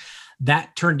space,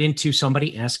 that turned into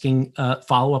somebody asking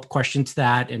follow-up questions to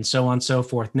that, and so on and so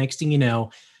forth. Next thing you know,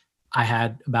 I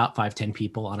had about 5-10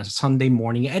 people on a Sunday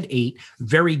morning at 8,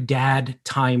 very dad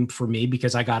time for me,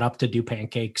 because I got up to do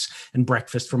pancakes and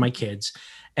breakfast for my kids.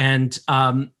 And, so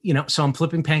I'm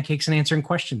flipping pancakes and answering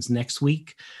questions. Next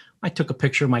week, I took a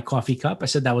picture of my coffee cup. I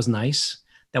said, that was nice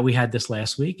that we had this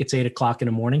last week. It's 8 o'clock in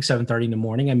the morning, 7:30 in the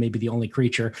morning. I may be the only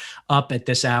creature up at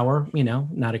this hour.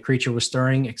 Not a creature was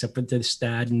stirring except for this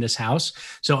dad in this house.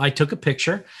 So I took a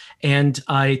picture, and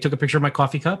I took a picture of my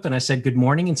coffee cup, and I said, good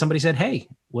morning. And somebody said, hey,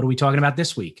 what are we talking about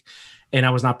this week? And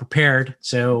I was not prepared.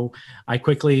 So I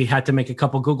quickly had to make a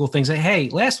couple Google things. Like, hey,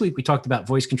 last week we talked about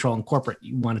voice control in corporate.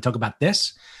 You want to talk about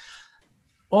this?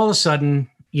 All of a sudden,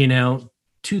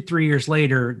 2-3 years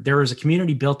later, there is a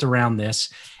community built around this,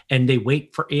 and they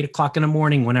wait for 8 o'clock in the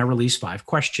morning when I release 5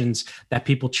 questions that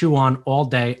people chew on all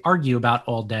day, argue about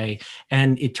all day,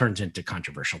 and it turns into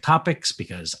controversial topics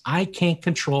because I can't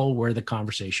control where the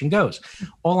conversation goes.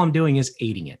 All I'm doing is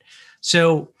aiding it.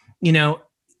 So,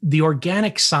 the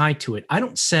organic side to it, I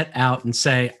don't set out and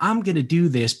say, I'm going to do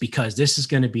this because this is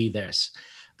going to be this.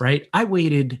 Right? I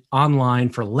waited online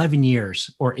for 11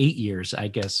 years or 8 years, I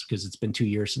guess, because it's been 2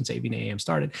 years since AV and AM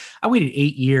started. I waited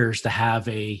 8 years to have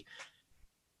an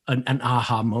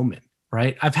aha moment,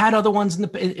 right? I've had other ones in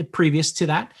the previous to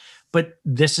that, but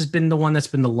this has been the one that's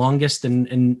been the longest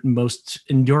and most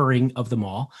enduring of them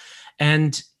all.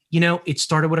 And it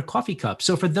started with a coffee cup.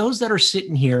 So for those that are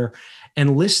sitting here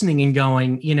and listening and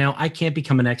going, I can't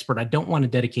become an expert. I don't want to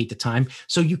dedicate the time.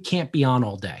 So you can't be on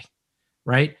all day,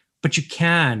 right? But you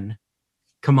can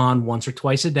come on once or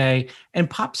twice a day and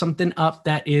pop something up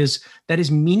that is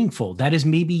meaningful. That is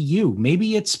maybe you.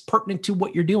 Maybe it's pertinent to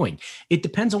what you're doing. It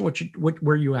depends on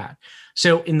where you're at.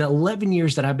 So in the 11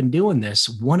 years that I've been doing this,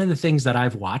 one of the things that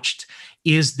I've watched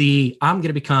is I'm going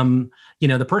to become,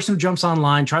 the person who jumps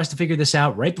online, tries to figure this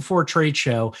out right before a trade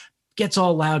show, gets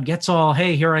all loud,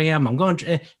 hey, here I am, I'm going,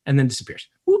 and then disappears.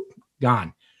 Whoop,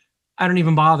 gone. I don't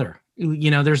even bother.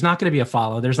 There's not going to be a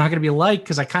follow. There's not going to be a like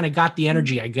because I kind of got the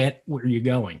energy. I get where you're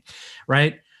going,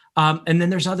 right? And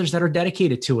then there's others that are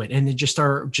dedicated to it, and they just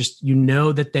are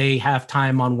that they have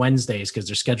time on Wednesdays because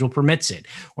their schedule permits it,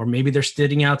 or maybe they're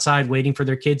sitting outside waiting for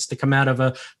their kids to come out of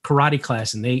a karate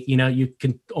class, and they, you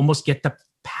can almost get the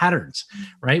patterns,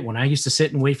 right? When I used to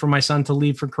sit and wait for my son to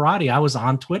leave for karate, I was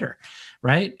on Twitter.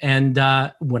 Right. And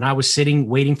when I was sitting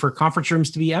waiting for conference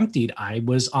rooms to be emptied, I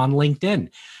was on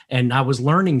LinkedIn and I was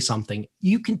learning something.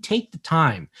 You can take the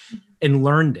time and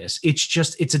learn this.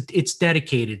 It's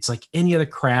dedicated. It's like any other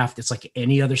craft. It's like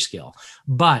any other skill.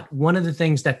 But one of the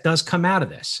things that does come out of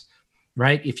this,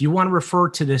 right? If you want to refer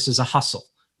to this as a hustle,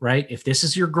 right? If this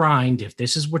is your grind, if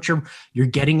this is what you're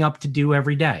getting up to do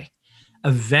every day,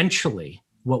 eventually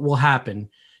what will happen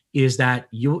is that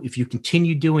if you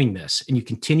continue doing this and you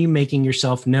continue making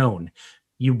yourself known,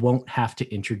 you won't have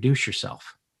to introduce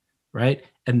yourself, right?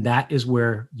 And that is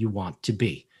where you want to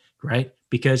be, right?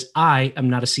 Because I am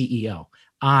not a CEO.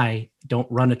 I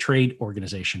don't run a trade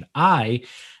organization. I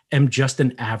am just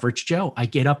an average Joe. I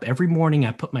get up every morning.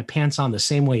 I put my pants on the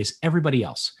same way as everybody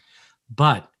else.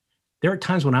 But there are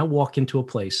times when I walk into a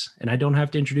place and I don't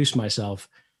have to introduce myself,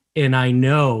 and I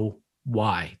know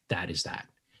why that is that,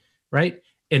 right?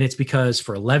 And it's because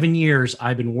for 11 years,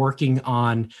 I've been working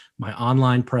on my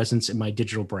online presence and my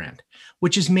digital brand,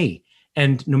 which is me.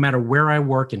 And no matter where I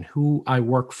work and who I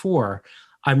work for,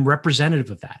 I'm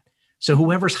representative of that. So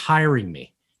whoever's hiring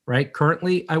me, right?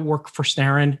 Currently, I work for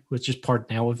Starin, which is part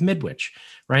now of Midwich,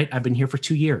 right? I've been here for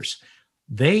 2 years.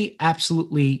 They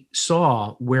absolutely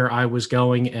saw where I was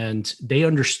going and they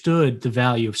understood the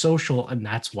value of social, and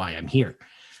that's why I'm here,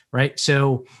 right?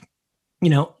 So,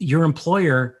 your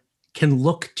employer can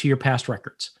look to your past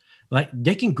records. Like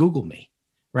they can Google me,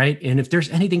 right? And if there's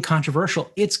anything controversial,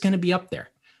 it's going to be up there.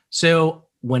 So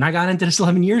when I got into this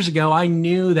 11 years ago, I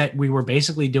knew that we were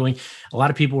basically doing, a lot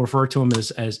of people refer to them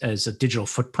as a digital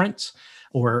footprints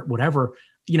or whatever.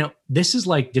 This is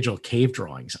like digital cave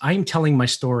drawings. I am telling my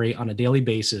story on a daily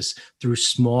basis through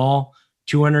small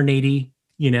 280,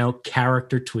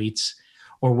 character tweets,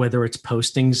 or whether it's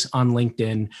postings on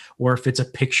LinkedIn, or if it's a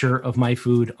picture of my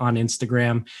food on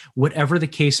Instagram, whatever the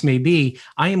case may be,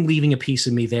 I am leaving a piece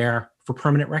of me there for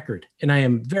permanent record. And I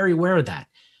am very aware of that.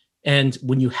 And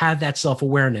when you have that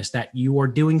self-awareness that you are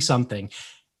doing something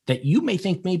that you may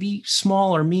think may be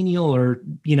small or menial or,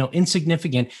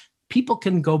 insignificant, people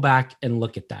can go back and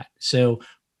look at that. So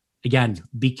again,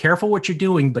 be careful what you're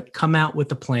doing, but come out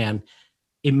with a plan.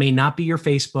 It may not be your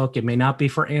Facebook. It may not be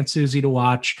for Aunt Susie to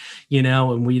watch,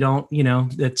 and we don't,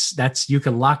 that's, you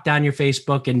can lock down your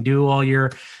Facebook and do all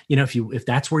your, if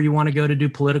that's where you want to go to do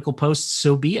political posts,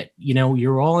 so be it.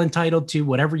 You're all entitled to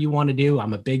whatever you want to do.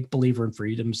 I'm a big believer in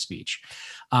freedom of speech.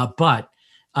 But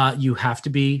you have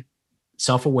to be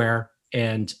self-aware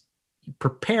and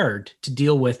prepared to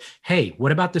deal with, hey,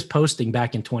 what about this posting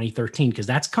back in 2013? Because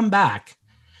that's come back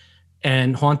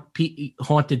and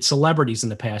haunted celebrities in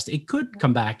the past. It could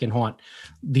come back and haunt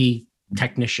the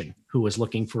technician who was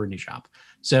looking for a new job.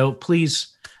 So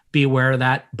please be aware of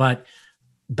that. But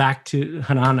back to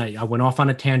Hanan, I went off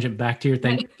on a tangent. Back to your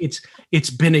thing.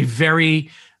 It's been a very,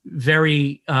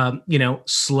 very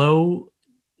slow,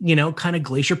 kind of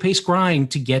glacier pace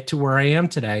grind to get to where I am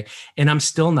today, and I'm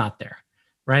still not there,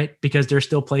 right? Because there's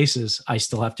still places I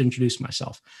still have to introduce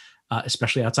myself.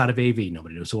 Especially outside of AV,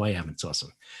 nobody knows who I am. It's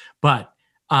awesome. But,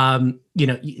 and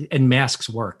masks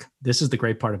work. This is the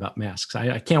great part about masks.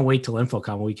 I can't wait till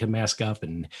InfoComm when we can mask up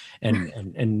and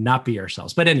not be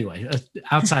ourselves. But anyway,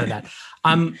 outside of that,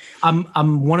 I'm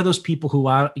one of those people who,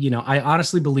 I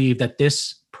honestly believe that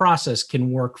this process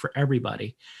can work for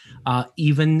everybody,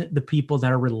 even the people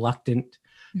that are reluctant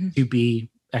to be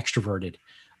extroverted.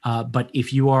 But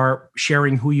if you are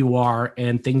sharing who you are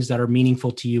and things that are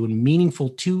meaningful to you and meaningful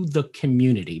to the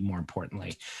community, more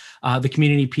importantly, the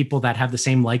community people that have the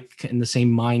same like and the same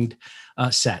mind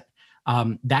set.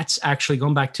 That's actually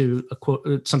going back to a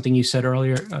quote, something you said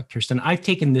earlier, Kirsten. I've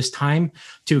taken this time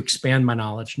to expand my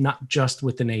knowledge, not just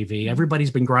within AV. Everybody's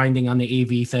been grinding on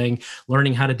the AV thing,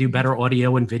 learning how to do better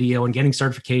audio and video and getting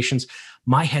certifications.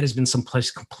 my head has been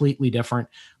someplace completely different.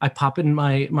 I pop in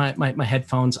my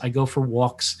headphones, I go for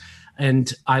walks,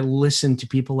 and I listen to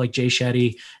people like Jay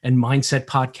Shetty and mindset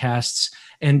podcasts,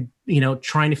 and,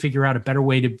 trying to figure out a better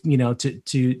way to,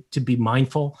 to be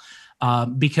mindful,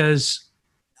 because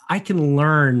I can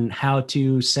learn how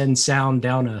to send sound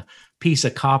down a piece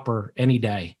of copper any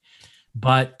day,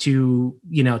 but to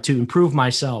improve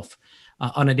myself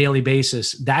on a daily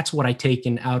basis, that's what I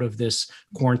taken out of this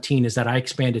quarantine, is that I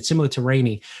expanded, similar to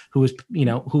Rainey, who was,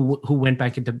 who went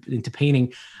back into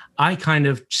painting. I kind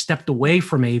of stepped away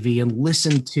from AV and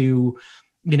listened to,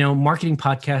 marketing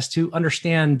podcasts to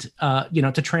understand,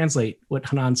 to translate what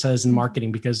Hanan says in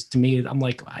marketing, because to me, I'm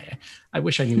like, I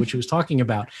wish I knew what she was talking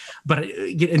about, but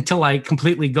until I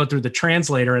completely go through the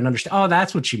translator and understand, oh,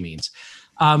 that's what she means.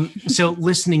 So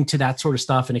listening to that sort of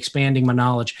stuff and expanding my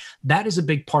knowledge, that is a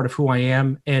big part of who I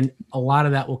am. And a lot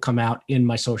of that will come out in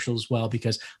my social as well,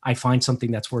 because I find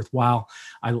something that's worthwhile.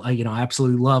 I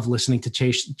absolutely love listening to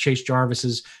Chase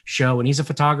Jarvis's show. And he's a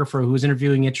photographer who's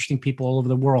interviewing interesting people all over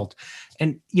the world.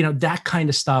 And, that kind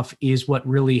of stuff is what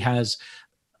really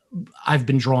I've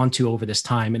been drawn to over this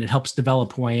time, and it helps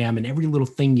develop who I am, and every little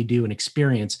thing you do and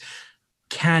experience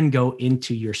can go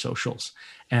into your socials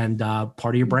and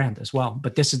part of your brand as well.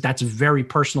 But that's a very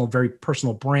personal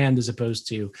brand as opposed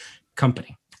to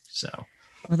company. So,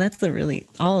 well, that's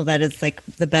all of that is like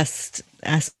the best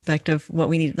aspect of what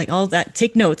we need. Like all of that,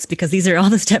 take notes, because these are all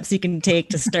the steps you can take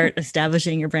to start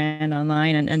establishing your brand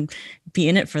online and be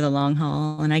in it for the long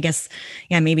haul. And I guess,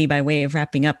 maybe by way of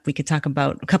wrapping up, we could talk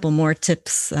about a couple more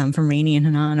tips from Rainey and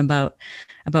Hanan about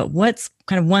what's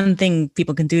kind of one thing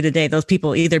people can do today. Those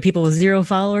people, either people with 0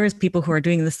 followers, people who are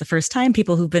doing this the first time,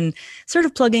 people who've been sort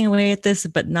of plugging away at this,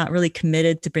 but not really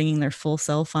committed to bringing their full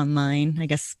self online. I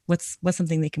guess what's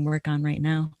something they can work on right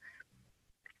now?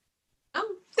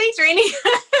 Thanks, Rainey.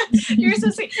 You're so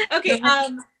sweet. Okay.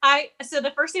 So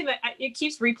the first thing that it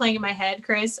keeps replaying in my head,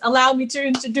 Chris, allow me to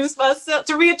reintroduce myself.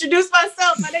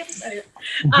 My name is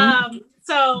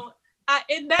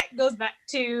and that goes back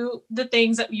to the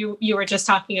things that you were just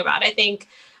talking about. I think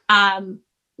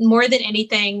more than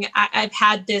anything, I've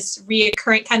had this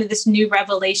reoccurring kind of this new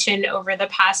revelation over the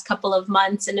past couple of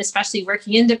months, and especially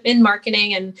working in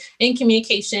marketing and in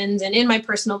communications and in my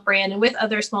personal brand and with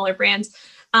other smaller brands,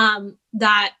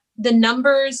 that the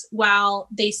numbers, while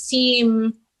they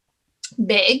seem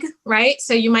big, right?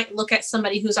 So you might look at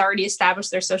somebody who's already established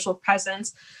their social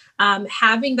presence,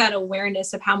 having that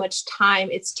awareness of how much time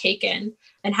it's taken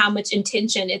and how much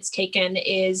intention it's taken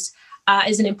is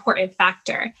an important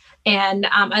factor. And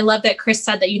I love that Chris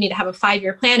said that you need to have a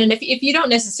 5-year plan. And if you don't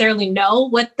necessarily know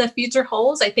what the future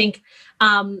holds, I think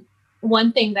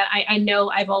one thing that I know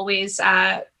I've always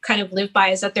kind of lived by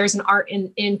is that there's an art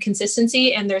in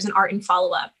consistency, and there's an art in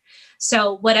follow-up.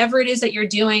 So whatever it is that you're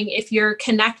doing, if you're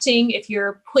connecting, if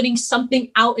you're putting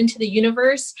something out into the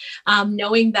universe,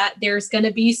 knowing that there's going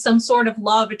to be some sort of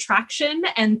law of attraction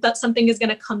and that something is going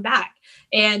to come back,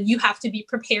 and you have to be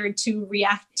prepared to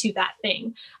react to that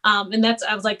thing. And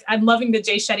I'm loving the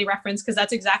Jay Shetty reference, because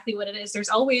that's exactly what it is.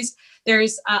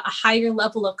 There's a higher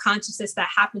level of consciousness that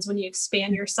happens when you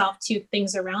expand yourself to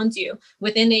things around you,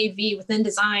 within AV, within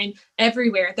design,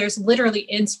 everywhere. There's literally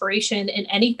inspiration in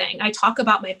anything. I talk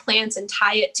about my plants and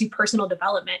tie it to personal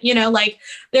development.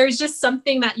 There's just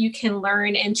something that you can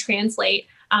learn and translate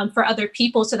for other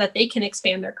people so that they can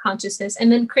expand their consciousness and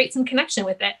then create some connection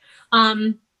with it.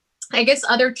 I guess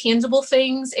other tangible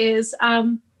things is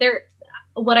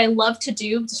what I love to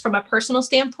do, just from a personal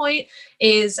standpoint,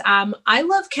 is I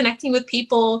love connecting with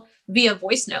people via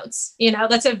voice notes.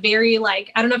 That's a very I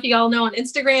don't know if you all know, on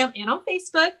Instagram and on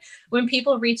Facebook, when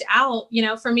people reach out,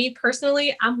 for me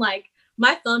personally, I'm like,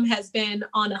 my thumb has been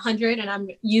on 100 and I'm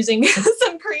using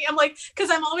some cream. I'm like, because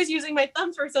I'm always using my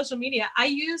thumb for social media. I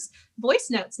use voice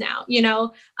notes now.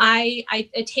 I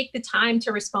take the time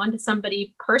to respond to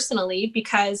somebody personally,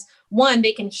 because one,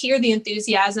 they can hear the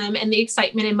enthusiasm and the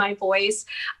excitement in my voice.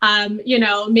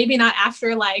 Maybe not after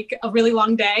a really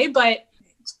long day, but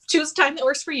choose time that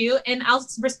works for you, and I'll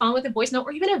respond with a voice note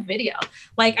or even a video.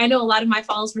 I know a lot of my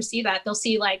followers receive that. They'll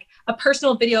see a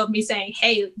personal video of me saying,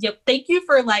 hey, thank you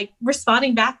for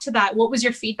responding back to that. What was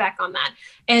your feedback on that?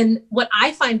 And what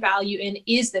I find value in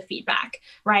is the feedback,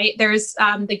 right? There's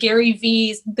the Gary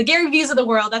V's of the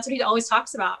world. That's what he always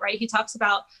talks about, right? He talks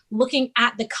about looking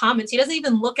at the comments. He doesn't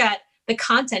even look at the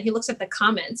content. He looks at the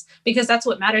comments, because that's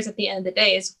what matters at the end of the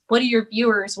day, is what are your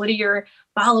viewers? What are your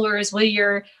followers? What are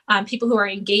your people who are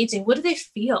engaging? What do they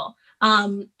feel?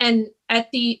 And I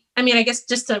guess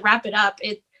just to wrap it up,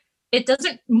 it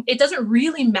doesn't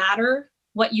really matter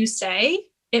what you say.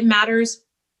 It matters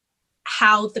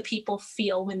how the people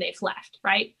feel when they've left,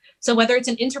 right? So whether it's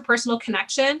an interpersonal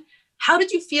connection, how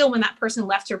did you feel when that person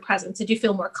left your presence? Did you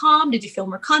feel more calm? Did you feel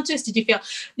more conscious? Did you feel,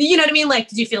 you know what I mean? Like,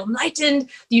 did you feel enlightened?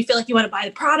 Do you feel like you want to buy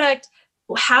the product?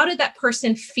 How did that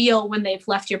person feel when they've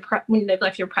left your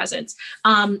presence?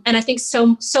 And I think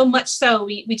so much so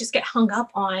we just get hung up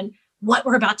on what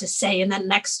we're about to say in that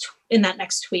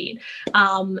next tweet,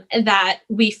 that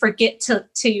we forget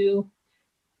to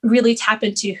really tap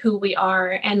into who we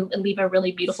are and leave a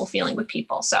really beautiful feeling with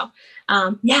people. So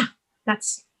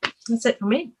that's it for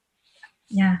me.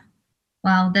 Yeah.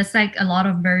 Wow. That's like a lot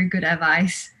of very good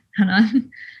advice, Hannah.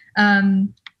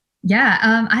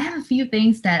 I have a few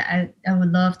things that I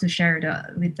would love to share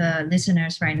with the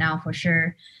listeners right now for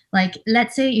sure. Like,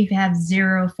 let's say if you have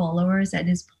 0 followers at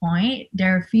this point,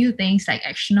 there are a few things like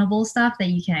actionable stuff that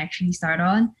you can actually start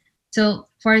on. So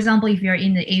for example, if you're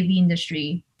in the AV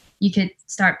industry, you could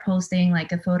start posting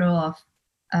like a photo of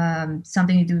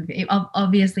something to do with,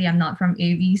 obviously I'm not from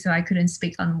AV, so I couldn't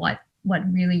speak on what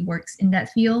really works in that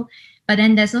field. But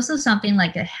then there's also something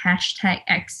like a hashtag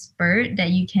expert that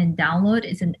you can download.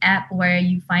 It's an app where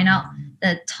you find out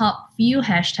the top few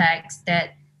hashtags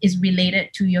that is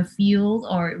related to your field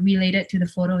or related to the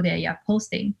photo that you're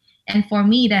posting. And for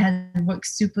me, that has worked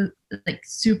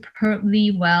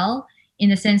superbly well in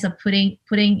the sense of putting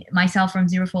myself from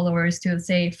 0 followers to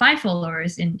say 5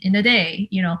 followers in a day.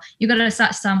 You know, you gotta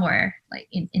start somewhere, like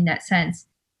in that sense.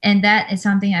 And that is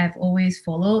something I've always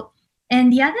followed.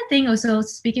 And the other thing also,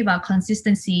 speaking about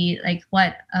consistency, like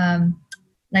what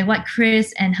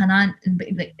Chris and Hanan,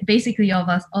 basically all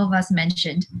of us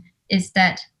mentioned, is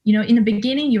that, you know, in the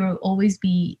beginning, you will always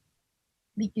be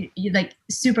like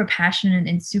super passionate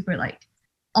and super like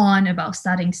on about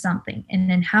starting something. And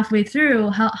then halfway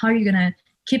through, how are you going to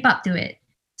keep up to it?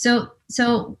 So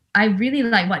I really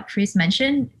like what Chris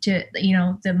mentioned, to, you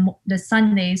know, the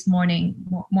Sundays morning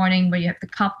where you have the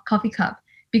coffee cup,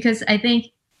 because I think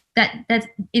that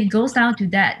it goes down to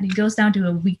that. It goes down to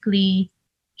a weekly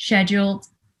scheduled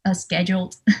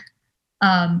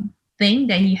thing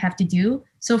that you have to do.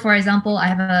 So for example, I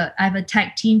have a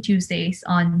tag team Tuesdays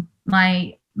on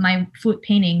my food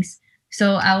paintings.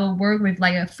 So I will work with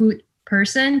like a food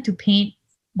person to paint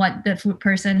what the food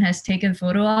person has taken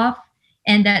photo of.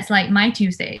 And that's like my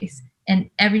Tuesdays. And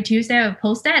every Tuesday I would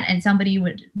post that, and somebody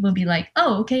will be like,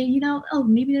 oh, okay, you know, oh,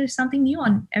 maybe there's something new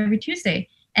on every Tuesday.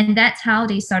 And that's how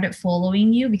they started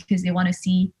following you, because they want to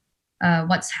see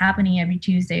what's happening every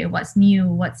Tuesday, what's new,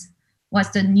 what's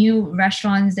the new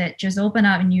restaurants that just opened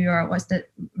up in New York, what's the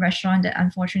restaurant that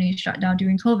unfortunately shut down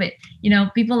during COVID. You know,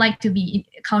 people like to be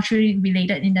culturally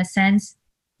related in that sense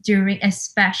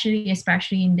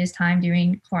especially in this time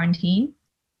during quarantine.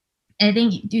 I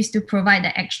think just to provide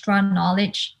the extra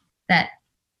knowledge that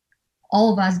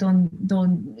all of us don't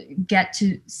get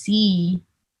to see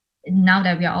now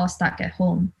that we are all stuck at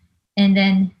home. And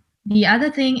then the other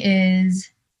thing is,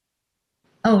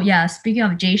 speaking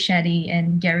of Jay Shetty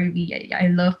and Gary Vee, I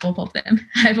love both of them.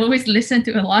 I've always listened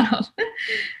to a lot of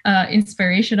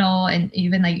inspirational and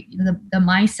even like the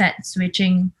mindset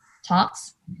switching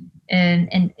talks.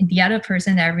 And the other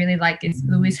person that I really like is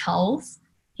Lewis Howes.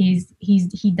 He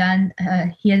has done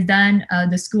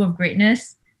the School of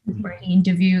Greatness, where he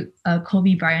interviewed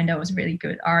Kobe Bryant. That was really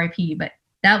good, RIP, but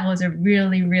that was a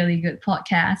really, really good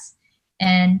podcast.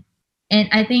 And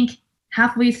I think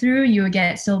halfway through, you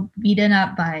get so beaten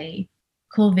up by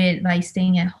COVID, by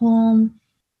staying at home.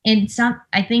 And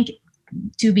I think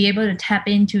to be able to tap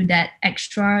into that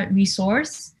extra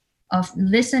resource of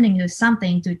listening to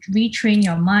something, to retrain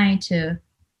your mind to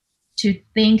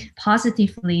think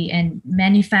positively and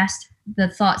manifest the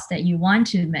thoughts that you want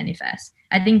to manifest.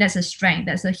 I think that's a strength.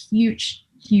 That's a huge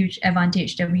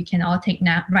advantage that we can all take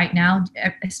right now,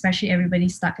 especially everybody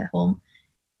stuck at home.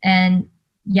 And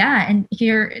that's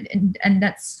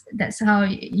how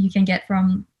you can get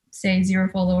from say 0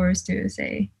 followers to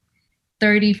say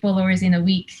 30 followers in a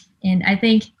week. And I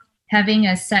think having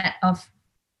a set of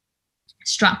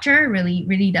structure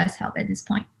really does help at this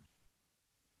point.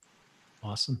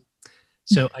 Awesome.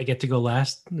 So I get to go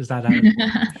last. Is that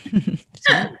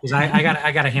because I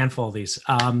got a handful of these.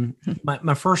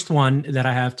 My first one that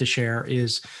I have to share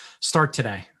is start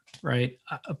today. Right.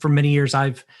 For many years,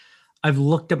 I've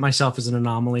looked at myself as an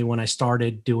anomaly when I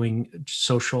started doing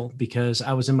social, because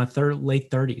I was in my late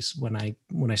 30s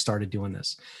when I started doing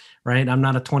this. Right. I'm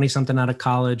not a 20-something out of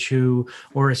college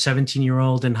or a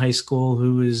 17-year-old in high school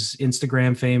who is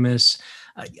Instagram famous.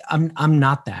 I'm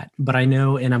not that, but I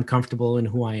know and I'm comfortable in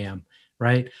who I am.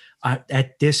 Right.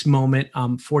 At this moment,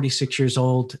 I'm 46 years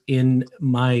old in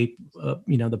my,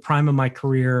 the prime of my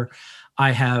career.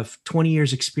 I have 20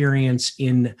 years experience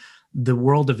in the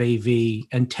world of AV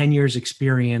and 10 years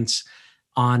experience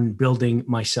on building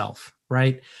myself,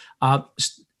 right?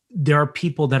 There are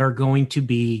people that are going to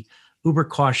be uber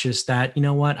cautious that, you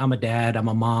know what, I'm a dad, I'm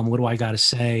a mom, what do I got to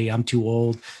say? I'm too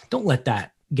old. Don't let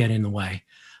that get in the way.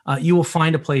 You will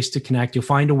find a place to connect. You'll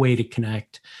find a way to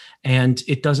connect. And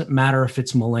it doesn't matter if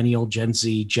it's millennial, Gen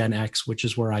Z, Gen X, which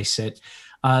is where I sit.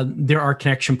 There are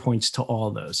connection points to all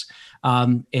of those.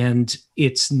 And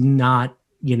it's not,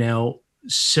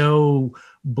 so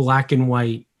black and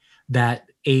white that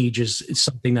age is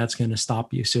something that's going to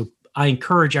stop you. So I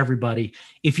encourage everybody,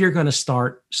 if you're going to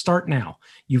start now.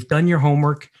 You've done your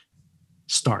homework,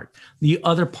 start. The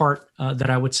other part that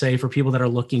I would say for people that are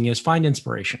looking is find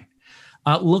inspiration.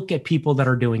 Look at people that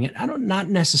are doing it. Not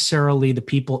necessarily the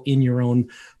people in your own,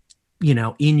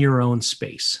 in your own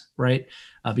space, right?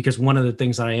 Because one of the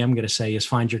things that I am going to say is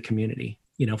find your community,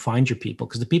 find your people,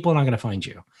 because the people are not going to find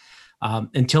you.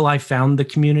 Until I found the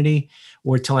community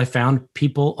or until I found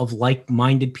people of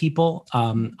like-minded people,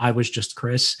 I was just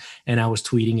Chris and I was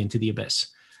tweeting into the abyss,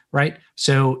 right?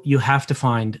 So you have to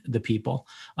find the people.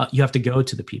 You have to go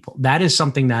to the people. That is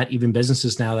something that even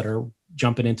businesses now that are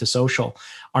jumping into social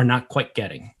are not quite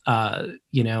getting.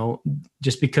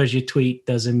 Just because you tweet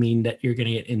doesn't mean that you're going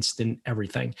to get instant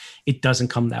everything. It doesn't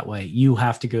come that way. You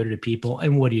have to go to the people.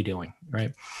 And what are you doing,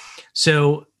 right?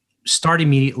 So start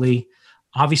immediately.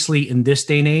 Obviously, in this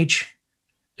day and age,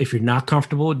 if you're not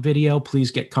comfortable with video,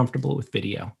 please get comfortable with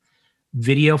video.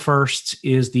 Video first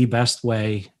is the best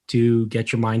way to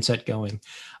get your mindset going.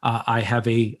 I have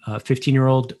a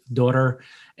 15-year-old daughter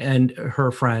and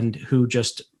her friend who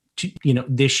just,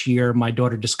 this year, my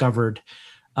daughter discovered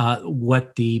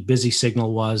what the busy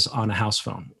signal was on a house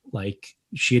phone. Like,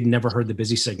 she had never heard the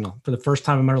busy signal for the first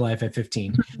time in her life at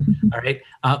 15. All right.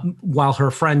 While her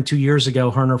friend 2 years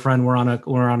ago, her and her friend were on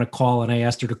a call, and I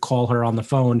asked her to call her on the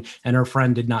phone, and her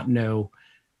friend did not know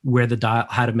where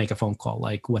how to make a phone call,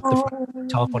 like what the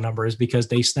telephone number is, because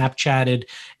they Snapchatted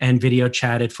and video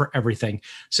chatted for everything.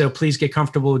 So please get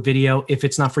comfortable with video. If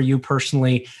it's not for you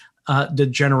personally, the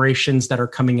generations that are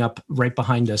coming up right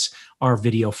behind us are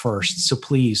video first. So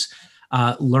please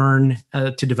learn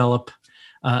to develop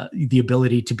the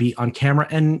ability to be on camera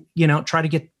and, try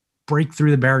to break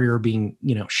through the barrier of being,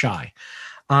 shy.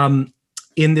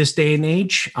 In this day and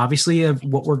age, obviously, of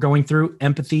what we're going through,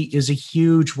 empathy is a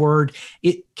huge word.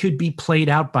 It could be played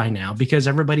out by now because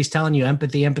everybody's telling you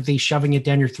empathy, shoving it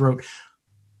down your throat.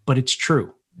 But it's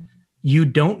true. You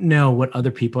don't know what other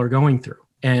people are going through.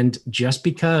 And just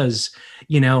because,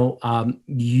 you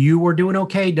are doing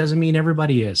okay doesn't mean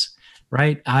everybody is.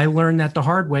 Right. I learned that the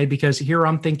hard way because here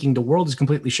I'm thinking the world is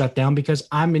completely shut down because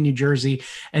I'm in New Jersey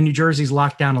and New Jersey's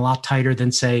locked down a lot tighter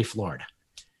than, say, Florida.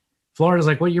 Florida's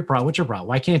like, what's your problem?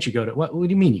 Why can't you go to, what do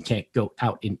you mean you can't go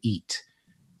out and eat?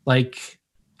 Like,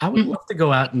 I would love to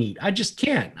go out and eat. I just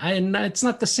can't. And it's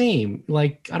not the same.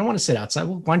 Like, I don't want to sit outside.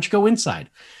 Well, why don't you go inside?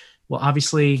 Well,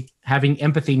 obviously, having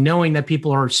empathy, knowing that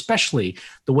people are, especially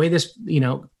the way this,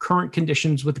 current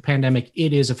conditions with the pandemic,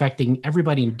 it is affecting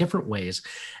everybody in different ways.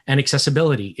 And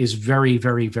accessibility is very,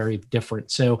 very, very different.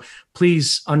 So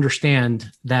please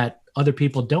understand that other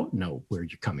people don't know where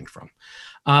you're coming from.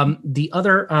 The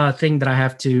other thing that I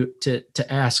have to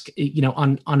ask,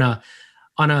 on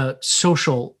a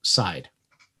social side,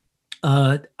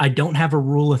 I don't have a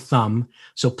rule of thumb.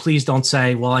 So please don't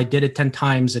say, well, I did it 10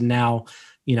 times and now,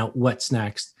 what's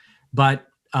next? But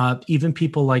even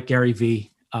people like Gary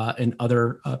Vee and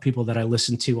other people that I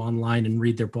listen to online and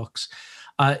read their books,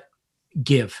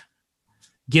 give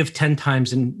 10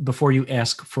 times and before you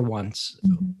ask for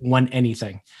one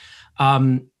anything.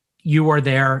 You are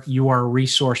there. You are a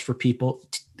resource for people.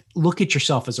 Look at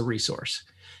yourself as a resource.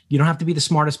 You don't have to be the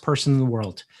smartest person in the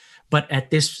world. But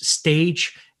at this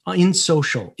stage in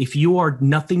social, if you are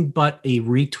nothing but a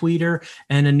retweeter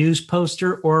and a news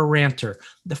poster or a ranter,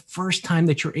 the first time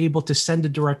that you're able to send a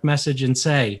direct message and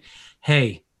say,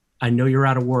 hey, I know you're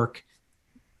out of work.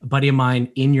 A buddy of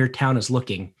mine in your town is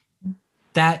looking.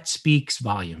 That speaks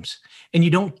volumes. And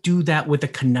you don't do that with a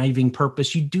conniving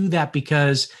purpose. You do that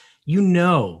because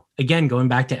again, going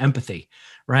back to empathy,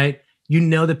 right?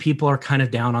 That people are kind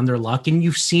of down on their luck and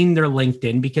you've seen their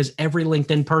LinkedIn because every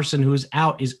LinkedIn person who is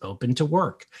out is open to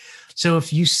work. So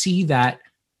if you see that,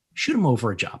 shoot them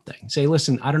over a job thing. Say,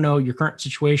 listen, I don't know your current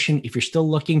situation. If you're still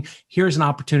looking, here's an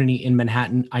opportunity in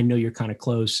Manhattan. I know you're kind of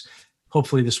close.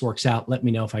 Hopefully this works out. Let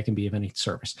me know if I can be of any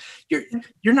service.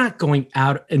 You're not going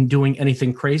out and doing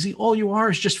anything crazy. All you are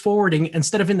is just forwarding.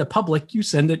 Instead of in the public, you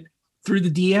send it through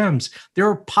the DMs. There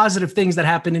are positive things that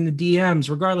happen in the DMs,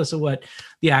 regardless of what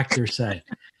the actors say.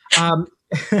 And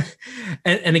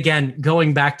again,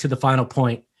 going back to the final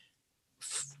point,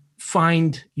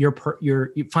 find your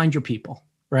people.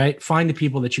 right? Find the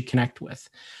people that you connect with.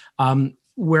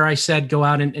 Where I said go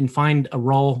out and find a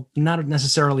role, not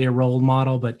necessarily a role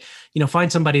model, but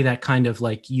find somebody that kind of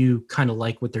like you kind of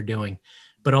like what they're doing.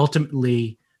 But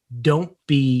ultimately, don't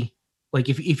be like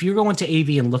if you're going to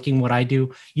AV and looking what I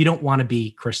do, you don't want to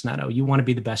be Chris Neto. You want to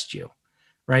be the best you,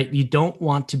 right? You don't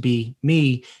want to be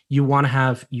me. You want to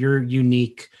have your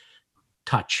unique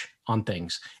touch on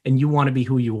things, and you want to be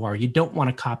who you are. You don't want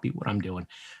to copy what I'm doing.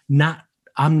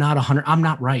 I'm not 100. I'm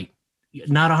not right.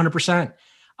 Not 100%.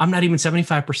 I'm not even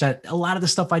 75%. A lot of the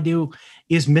stuff I do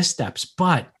is missteps,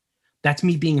 but that's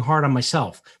me being hard on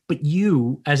myself. But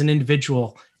you as an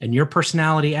individual and your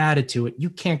personality added to it, you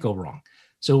can't go wrong.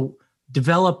 So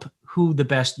develop who the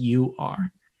best you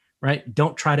are, right?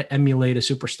 Don't try to emulate a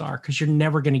superstar because you're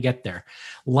never going to get there.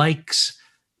 Likes,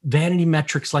 vanity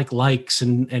metrics like likes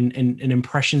and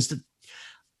impressions.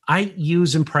 I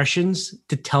use impressions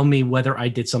to tell me whether I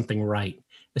did something right,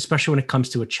 especially when it comes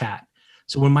to a chat.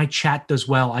 So when my chat does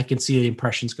well, I can see the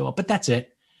impressions go up, but that's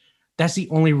it. That's the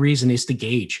only reason is to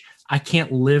gauge. I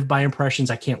can't live by impressions.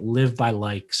 I can't live by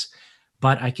likes,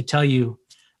 but I could tell you,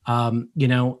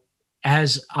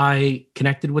 as I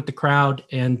connected with the crowd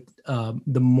and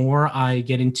the more I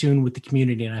get in tune with the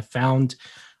community and I found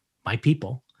my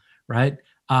people, right?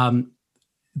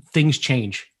 Things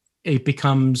change. It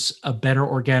becomes a better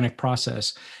organic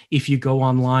process. If you go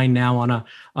online now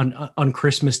on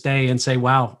Christmas Day and say,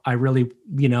 wow, I really,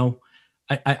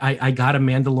 I got a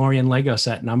Mandalorian Lego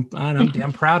set and I'm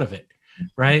damn proud of it,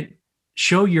 right?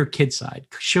 Show your kid side,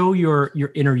 show your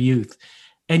inner youth,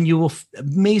 and you will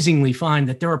amazingly find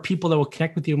that there are people that will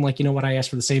connect with you. I'm like, you know what? I asked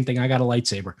for the same thing. I got a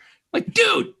lightsaber. Like,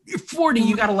 dude, you're 40.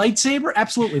 You got a lightsaber?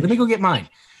 Absolutely. Let me go get mine.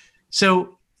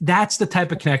 So that's the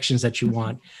type of connections that you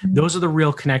want. Those are the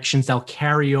real connections that'll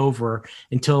carry over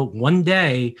until one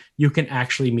day you can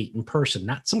actually meet in person,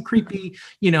 not some creepy,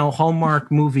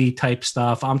 Hallmark movie type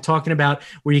stuff. I'm talking about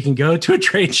where you can go to a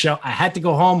trade show. I had to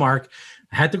go Hallmark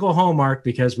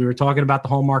because we were talking about the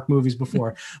Hallmark movies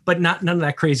before, but none of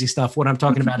that crazy stuff. What I'm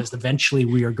talking about is eventually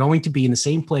we are going to be in the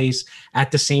same place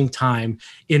at the same time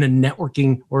in a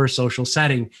networking or a social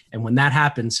setting. And when that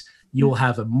happens, you will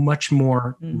have a much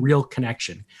more real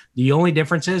connection. The only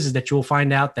difference is that you will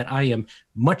find out that I am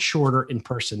much shorter in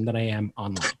person than I am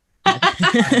online.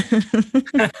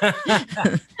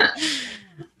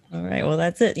 All right. Well,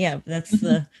 that's it. Yeah. That's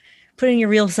the putting your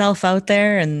real self out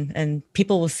there, and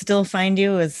people will still find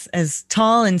you as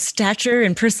tall in stature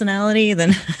and personality.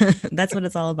 Then that's what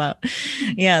it's all about.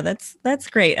 Yeah, that's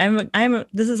great.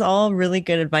 This is all really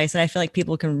good advice. And I feel like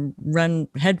people can run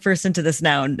headfirst into this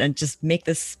now and just make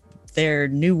this their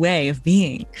new way of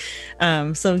being.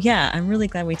 So yeah, I'm really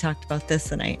glad we talked about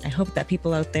this, and I hope that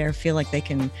people out there feel like they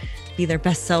can be their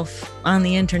best self on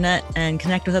the internet and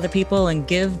connect with other people and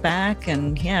give back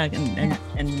and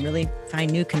really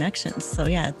find new connections. So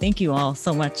yeah, thank you all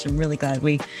so much. I'm really glad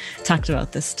we talked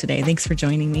about this today. Thanks for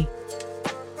joining me.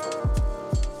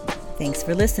 Thanks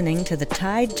for listening to the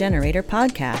Tide Generator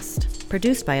podcast,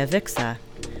 produced by Avixa.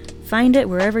 Find it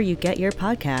wherever you get your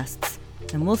podcasts,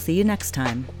 and we'll see you next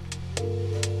time.